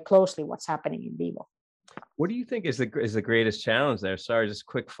resemble very closely what's happening in vivo. What do you think is the greatest challenge there? Sorry, just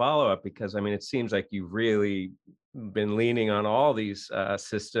quick follow-up, because I mean, it seems like you've really been leaning on all these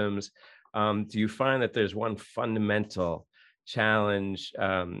systems. Do you find that there's one fundamental challenge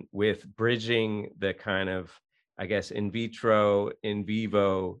with bridging the kind of, I guess, in vitro, in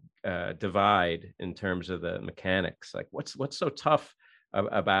vivo divide in terms of the mechanics? Like, what's so tough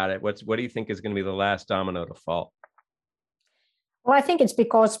about it? What do you think is going to be the last domino to fall? Well, I think it's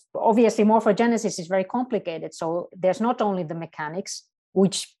because obviously morphogenesis is very complicated. So there's not only the mechanics,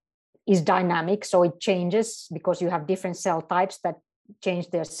 which is dynamic, so it changes because you have different cell types that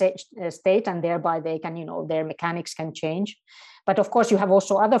change their state, and thereby they can, their mechanics can change. But of course, you have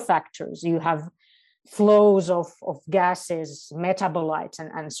also other factors. You have flows of gases, metabolites,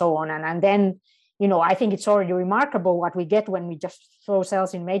 and so on. And then, I think it's already remarkable what we get when we just throw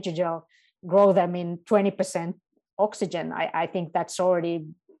cells in major gel, grow them in 20% oxygen. I think that's already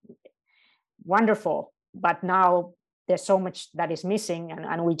wonderful. But now there's so much that is missing,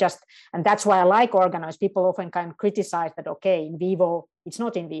 and that's why I like organoids. People often can criticize that, okay, in vivo, it's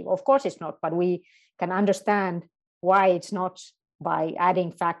not in vivo. Of course it's not, but we can understand why it's not by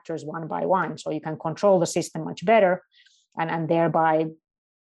adding factors one by one. So you can control the system much better, and thereby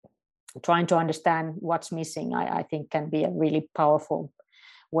trying to understand what's missing, I think can be a really powerful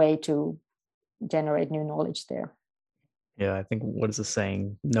way to generate new knowledge there. Yeah, I think, what is the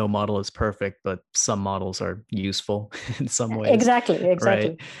saying? No model is perfect, but some models are useful in some ways. Exactly.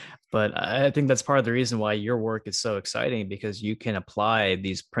 Right? But I think that's part of the reason why your work is so exciting, because you can apply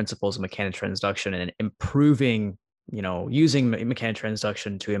these principles of mechanotransduction and improving, using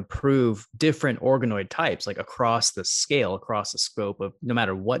mechanotransduction to improve different organoid types, like across the scale, across the scope of no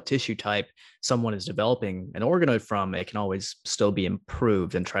matter what tissue type someone is developing an organoid from, it can always still be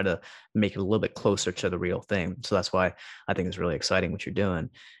improved and try to make it a little bit closer to the real thing. So that's why I think it's really exciting what you're doing.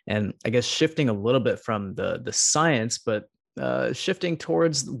 And I guess shifting a little bit from the science, but shifting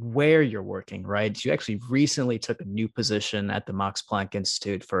towards where you're working, right? You actually recently took a new position at the Max Planck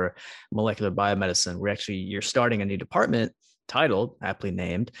Institute for Molecular Biomedicine, where you're starting a new department titled, aptly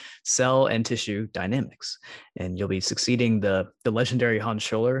named, Cell and Tissue Dynamics. And you'll be succeeding the legendary Hans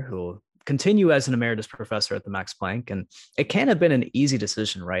Scholler, who will continue as an emeritus professor at the Max Planck. And it can't have been an easy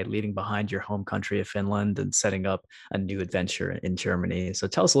decision, right? Leaving behind your home country of Finland and setting up a new adventure in Germany. So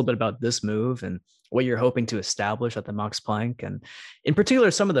tell us a little bit about this move and what you're hoping to establish at the Max Planck, and in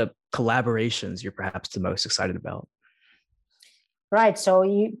particular, some of the collaborations you're perhaps the most excited about. Right. So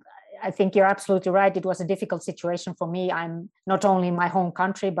I think you're absolutely right. It was a difficult situation for me. I'm not only in my home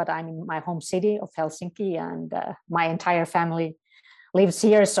country, but I'm in my home city of Helsinki, and my entire family lives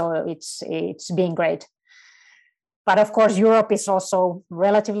here. So it's been great. But of course, Europe is also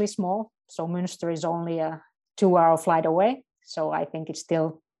relatively small. So Münster is only a 2-hour flight away. So I think it's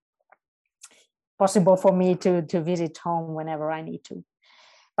still possible for me to visit home whenever I need to.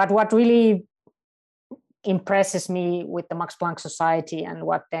 But what really impresses me with the Max Planck Society, and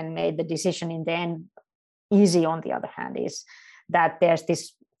what then made the decision in the end easy, on the other hand, is that there's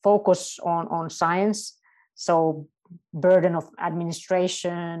this focus on science. So burden of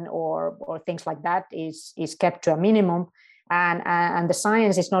administration or things like that is kept to a minimum, and the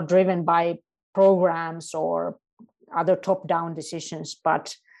science is not driven by programs or other top-down decisions,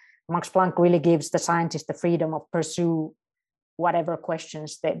 but Max Planck really gives the scientists the freedom of pursue whatever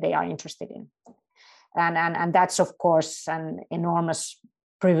questions that they are interested in. And that's, of course, an enormous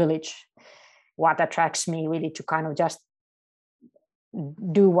privilege. What attracts me really to kind of just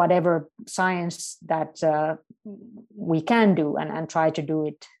do whatever science that we can do, and try to do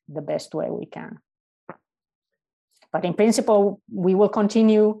it the best way we can. But in principle, we will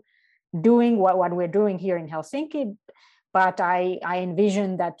continue doing what we're doing here in Helsinki. But I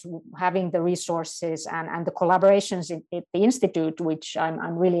envision that having the resources and the collaborations at the Institute, which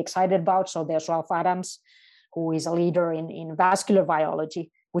I'm really excited about. So there's Ralph Adams, who is a leader in vascular biology,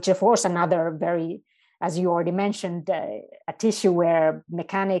 which of course another very, as you already mentioned, a tissue where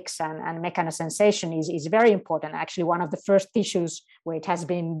mechanics and mechanosensation is very important. Actually, one of the first tissues where it has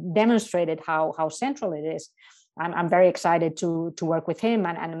been demonstrated how central it is. I'm very excited to work with him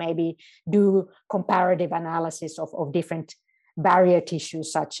and maybe do comparative analysis of different barrier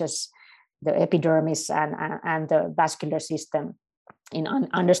tissues, such as the epidermis and the vascular system, in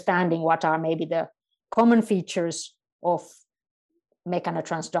understanding what are maybe the common features of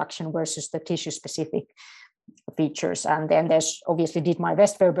mechanotransduction versus the tissue-specific features. And then there's obviously Dietmar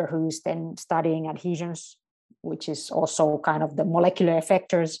Westweber, who's then studying adhesions, which is also kind of the molecular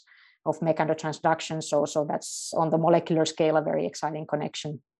effectors of mechanotransduction. So that's on the molecular scale a very exciting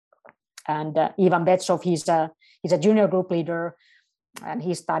connection. And Ivan Betsov, he's a junior group leader, and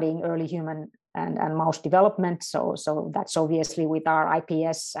he's studying early human and mouse development. So that's obviously with our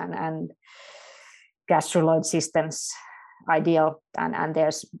IPS and gastruloid systems ideal. And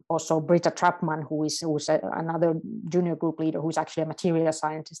there's also Britta Trappman, who's another junior group leader, who's actually a material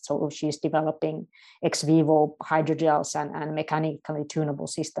scientist. So she's developing ex vivo hydrogels and mechanically tunable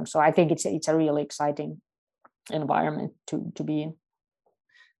systems. So I think it's a really exciting environment to be in.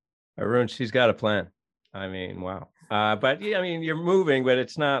 Arun, she's got a plan. I mean, wow. But yeah, I mean, you're moving, but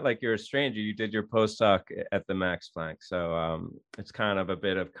it's not like you're a stranger. You did your postdoc at the Max Planck, so it's kind of a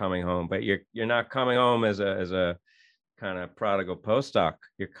bit of coming home. But you're not coming home as a kind of prodigal postdoc.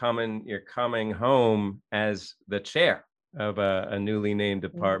 You're coming home as the chair of a newly named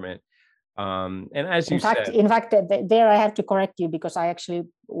department. And as you said, in fact, there I have to correct you, because I actually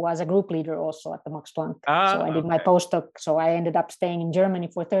was a group leader also at the Max Planck. So I did my postdoc. So I ended up staying in Germany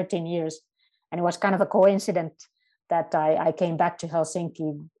for 13 years. And it was kind of a coincidence that I came back to Helsinki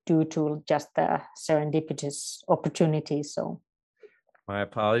due to just the serendipitous opportunities. So my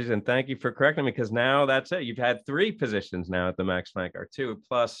apologies, and thank you for correcting me, because now that's it. You've had 3 positions now at the Max Planck, or 2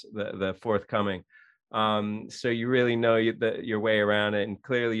 plus the forthcoming. So you really know your way around it, and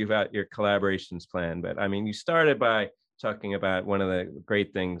clearly you've got your collaborations planned. But I mean, you started by talking about one of the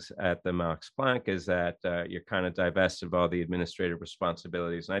great things at the Max Planck is that you're kind of divested of all the administrative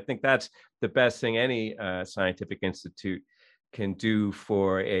responsibilities. And I think that's the best thing any scientific institute can do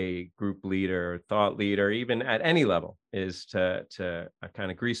for a group leader, thought leader, even at any level, is to kind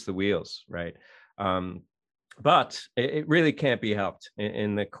of grease the wheels, right? But it really can't be helped.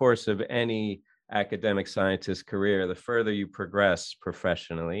 In the course of any academic scientist career, the further you progress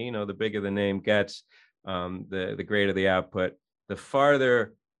professionally, the bigger the name gets, the greater the output, the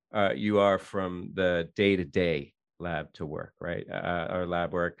farther you are from the day-to-day lab to work, right? Or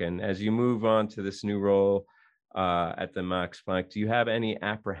lab work. And as you move on to this new role at the Max Planck, do you have any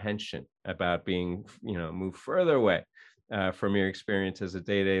apprehension about being, moved further away from your experience as a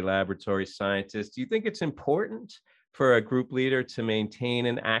day-to-day laboratory scientist? Do you think it's important for a group leader to maintain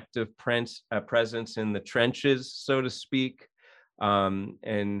an active presence in the trenches, so to speak?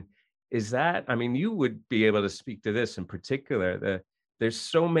 And is that, I mean, you would be able to speak to this in particular, there's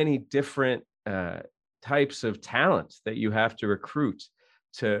so many different types of talent that you have to recruit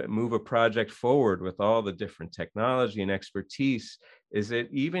to move a project forward with all the different technology and expertise. Is it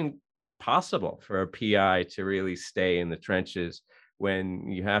even possible for a PI to really stay in the trenches when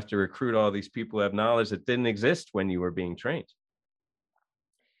you have to recruit all these people who have knowledge that didn't exist when you were being trained?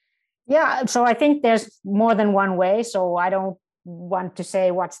 Yeah, so I think there's more than one way. So I don't want to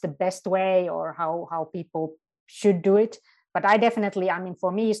say what's the best way or how people should do it. But I definitely, I mean,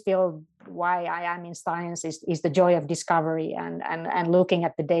 for me, still why I am in science is the joy of discovery and looking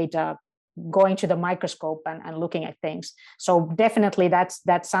at the data, going to the microscope and looking at things. So definitely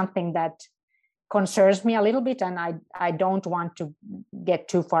that's something that concerns me a little bit, and I don't want to get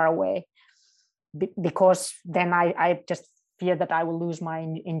too far away, because then I just fear that I will lose my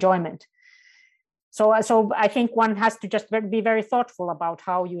enjoyment. So I think one has to just be very thoughtful about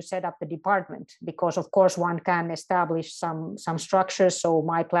how you set up the department, because of course one can establish some structures. So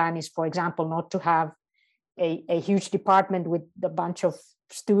my plan is, for example, not to have a huge department with a bunch of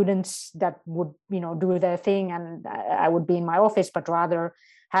students that would do their thing and I would be in my office, but rather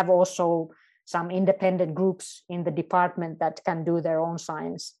have also some independent groups in the department that can do their own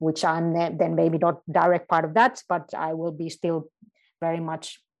science, which I'm then maybe not direct part of that, but I will be still very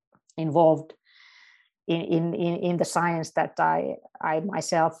much involved in the science that I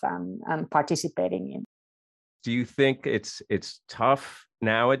myself am participating in. Do you think it's tough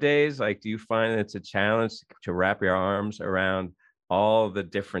nowadays? Like, do you find it's a challenge to wrap your arms around all the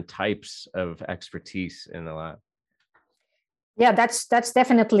different types of expertise in the lab? Yeah, that's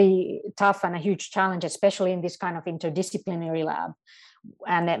definitely tough and a huge challenge, especially in this kind of interdisciplinary lab.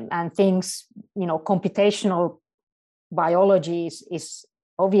 And things, computational biology is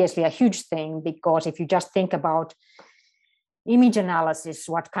obviously a huge thing, because if you just think about image analysis,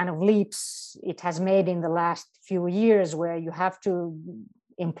 what kind of leaps it has made in the last few years, where you have to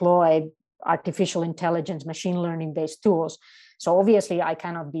employ artificial intelligence, machine learning based tools. So obviously I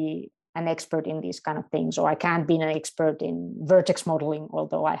cannot be an expert in these kind of things, or I can't be an expert in vertex modeling,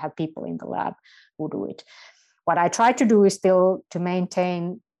 although I have people in the lab who do it. What I try to do is still to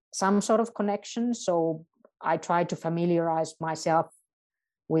maintain some sort of connection. So I try to familiarize myself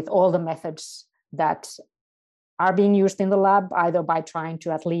with all the methods that are being used in the lab, either by trying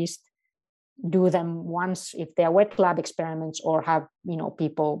to at least do them once if they're wet lab experiments, or have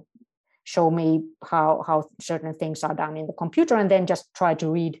people show me how certain things are done in the computer, and then just try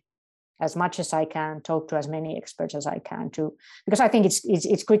to read as much as I can, talk to as many experts as I can too, because I think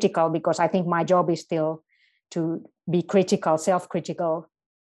it's critical, because I think my job is still to be critical, self-critical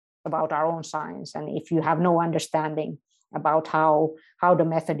about our own science. And if you have no understanding about how the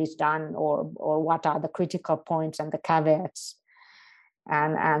method is done, or what are the critical points and the caveats,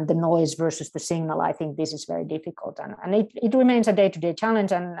 and the noise versus the signal, I think this is very difficult. And it remains a day-to-day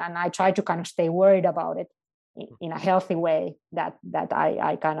challenge. And I try to kind of stay worried about it in a healthy way, that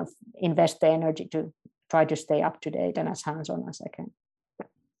I kind of invest the energy to try to stay up to date and as hands-on as I can.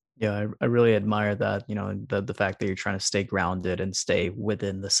 Yeah, I really admire that, the fact that you're trying to stay grounded and stay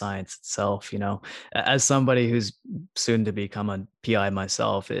within the science itself. As somebody who's soon to become a PI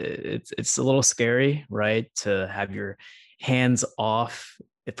myself, it's a little scary, right? To have your hands off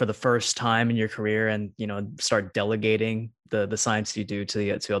for the first time in your career and, start delegating the science you do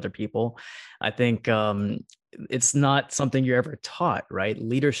to other people. I think it's not something you're ever taught, right?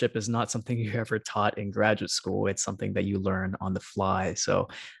 Leadership is not something you're ever taught in graduate school. It's something that you learn on the fly. So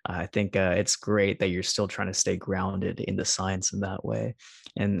I think it's great that you're still trying to stay grounded in the science in that way.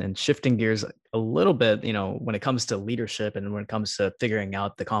 And shifting gears a little bit, when it comes to leadership and when it comes to figuring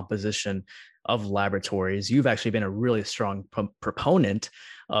out the composition of laboratories, you've actually been a really strong proponent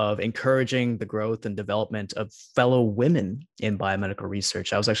of encouraging the growth and development of fellow women in biomedical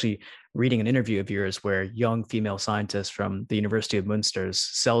research. I was actually reading an interview of yours where young female scientists from the University of Munster's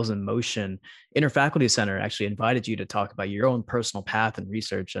Cells in Motion Interfaculty Center actually invited you to talk about your own personal path in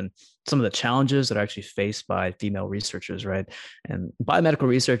research and some of the challenges that are actually faced by female researchers, right? And biomedical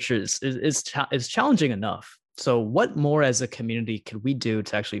research is challenging enough. So what more as a community could we do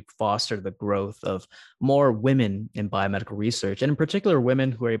to actually foster the growth of more women in biomedical research, and in particular,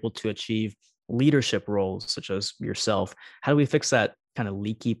 women who are able to achieve leadership roles, such as yourself? How do we fix that kind of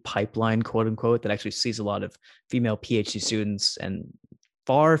leaky pipeline, quote unquote, that actually sees a lot of female PhD students and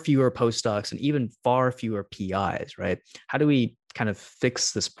far fewer postdocs and even far fewer PIs, right? How do we kind of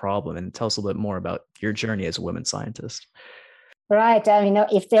fix this problem? And tell us a little bit more about your journey as a women scientist. Right. I mean,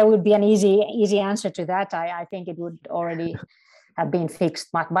 if there would be an easy answer to that, I think it would already have been fixed.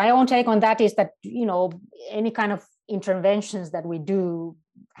 My own take on that is that, any kind of interventions that we do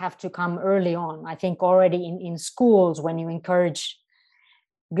have to come early on. I think already in schools, when you encourage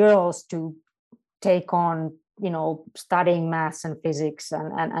girls to take on, studying maths and physics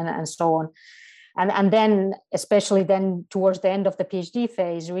and so on. And then, especially then towards the end of the PhD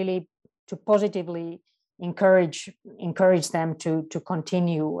phase, really to positively encourage them to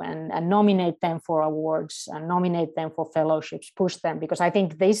continue and nominate them for awards and nominate them for fellowships, push them, because I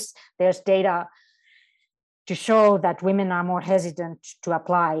think there's data to show that women are more hesitant to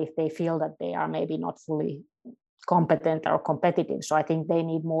apply if they feel that they are maybe not fully competent or competitive. So I think they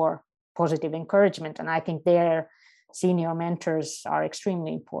need more positive encouragement, and I think their senior mentors are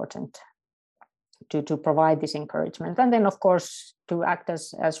extremely important to provide this encouragement, and then of course to act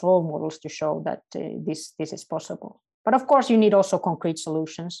as role models to show that this is possible. But of course you need also concrete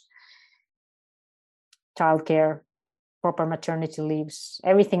solutions: childcare, proper maternity leaves,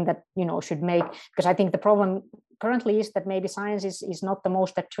 everything that should make, because I think the problem currently is that maybe science is not the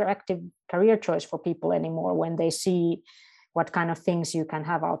most attractive career choice for people anymore when they see what kind of things you can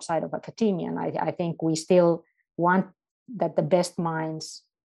have outside of academia. And I think we still want that the best minds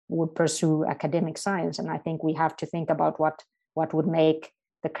would pursue academic science. And I think we have to think about what would make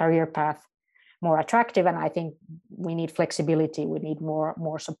the career path more attractive. And I think we need flexibility. We need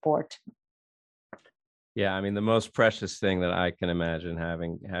more support. Yeah, I mean, the most precious thing that I can imagine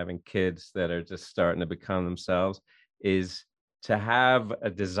having kids that are just starting to become themselves is to have a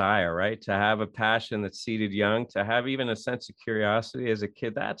desire, right? To have a passion that's seeded young, to have even a sense of curiosity as a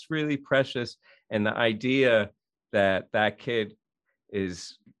kid. That's really precious. And the idea that kid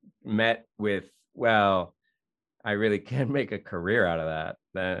is met with, well, I really can make a career out of that.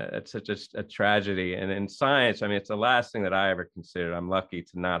 That's such a tragedy. And in science, I mean, it's the last thing that I ever considered. I'm lucky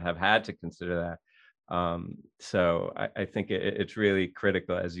to not have had to consider that. So I think it's really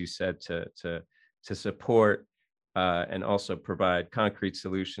critical, as you said, to support and also provide concrete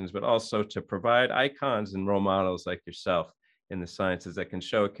solutions, but also to provide icons and role models like yourself in the sciences that can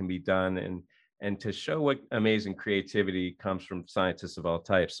show it can be done, and to show what amazing creativity comes from scientists of all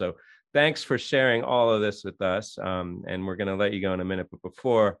types. So thanks for sharing all of this with us. And we're going to let you go in a minute, but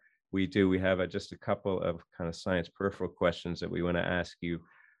before we do, we have just a couple of kind of science peripheral questions that we want to ask you.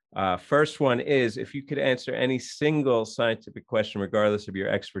 First one is, if you could answer any single scientific question, regardless of your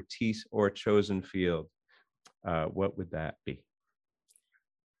expertise or chosen field, what would that be?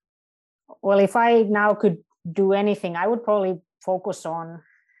 Well, if I now could do anything, I would probably focus on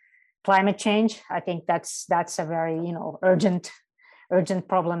climate change. I think that's a very urgent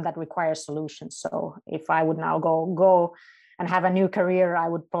problem that requires solutions. So if I would now go and have a new career, I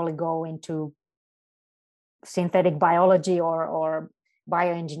would probably go into synthetic biology or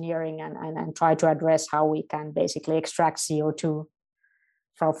bioengineering and try to address how we can basically extract CO2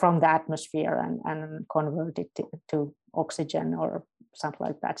 from the atmosphere and convert it to oxygen or something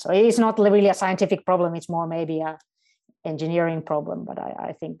like that. So it's not really a scientific problem, it's more maybe a engineering problem, but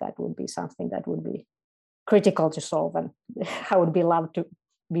I think that would be something that would be critical to solve, and I would be loved to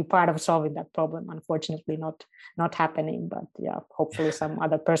be part of solving that problem. Unfortunately not happening, but yeah, hopefully some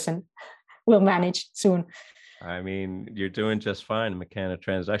other person will manage soon. I mean, you're doing just fine in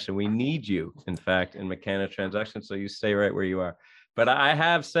mechanotransduction. We need you, in fact, in mechanotransduction, so you stay right where you are. But I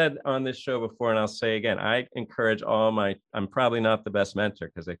have said on this show before, and I'll say again, I encourage I'm probably not the best mentor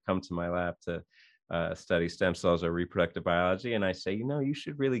because they come to my lab to study stem cells or reproductive biology. And I say, you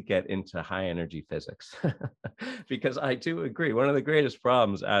should really get into high energy physics because I do agree. One of the greatest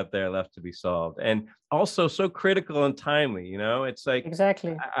problems out there left to be solved, and also so critical and timely, it's like,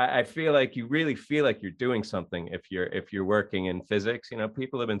 exactly. I feel like you really feel like you're doing something if you're working in physics.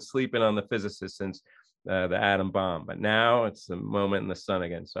 People have been sleeping on the physicists since the atom bomb, but now it's the moment in the sun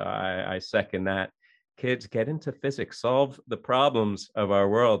again. So I second that. Kids, get into physics, solve the problems of our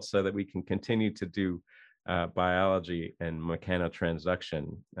world so that we can continue to do biology and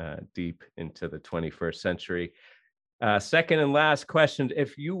mechanotransduction deep into the 21st century. Second and last question,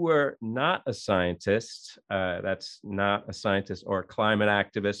 if you were not a scientist, that's not a scientist or a climate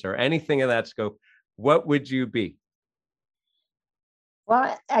activist or anything of that scope, what would you be?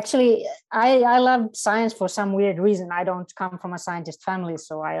 Well, actually, I love science for some weird reason. I don't come from a scientist family,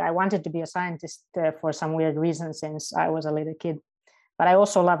 so I wanted to be a scientist for some weird reason since I was a little kid. But I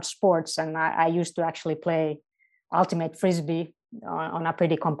also loved sports, and I used to actually play ultimate frisbee on a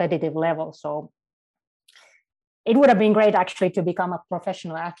pretty competitive level. So it would have been great actually to become a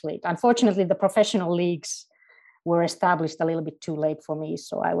professional athlete. Unfortunately, the professional leagues were established a little bit too late for me,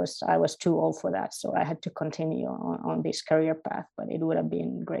 so I was too old for that. So I had to continue on this career path. But it would have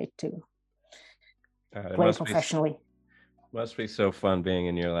been great to play professionally. Must be so fun being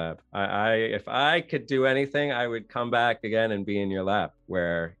in your lab. If I could do anything, I would come back again and be in your lab,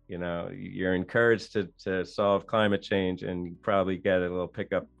 where you're encouraged to solve climate change, and you probably get a little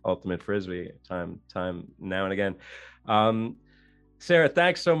pickup ultimate frisbee time now and again. Sara,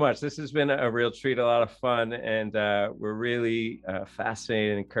 thanks so much. This has been a real treat, a lot of fun, and we're really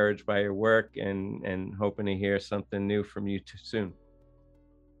fascinated and encouraged by your work, and hoping to hear something new from you soon.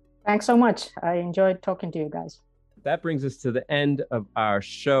 Thanks so much. I enjoyed talking to you guys. That brings us to the end of our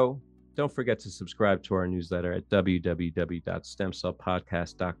show. Don't forget to subscribe to our newsletter at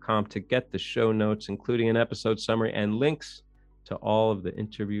www.stemcellpodcast.com to get the show notes, including an episode summary and links to all of the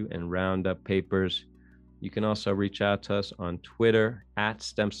interview and roundup papers. You can also reach out to us on Twitter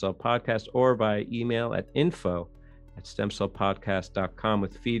 @StemCellPodcast or by email at info@stemcellpodcast.com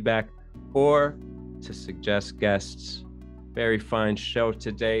with feedback or to suggest guests. Very fine show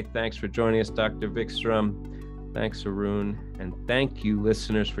today. Thanks for joining us, Dr. Wickström. Thanks, Arun. And thank you,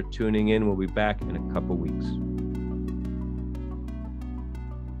 listeners, for tuning in. We'll be back in a couple weeks.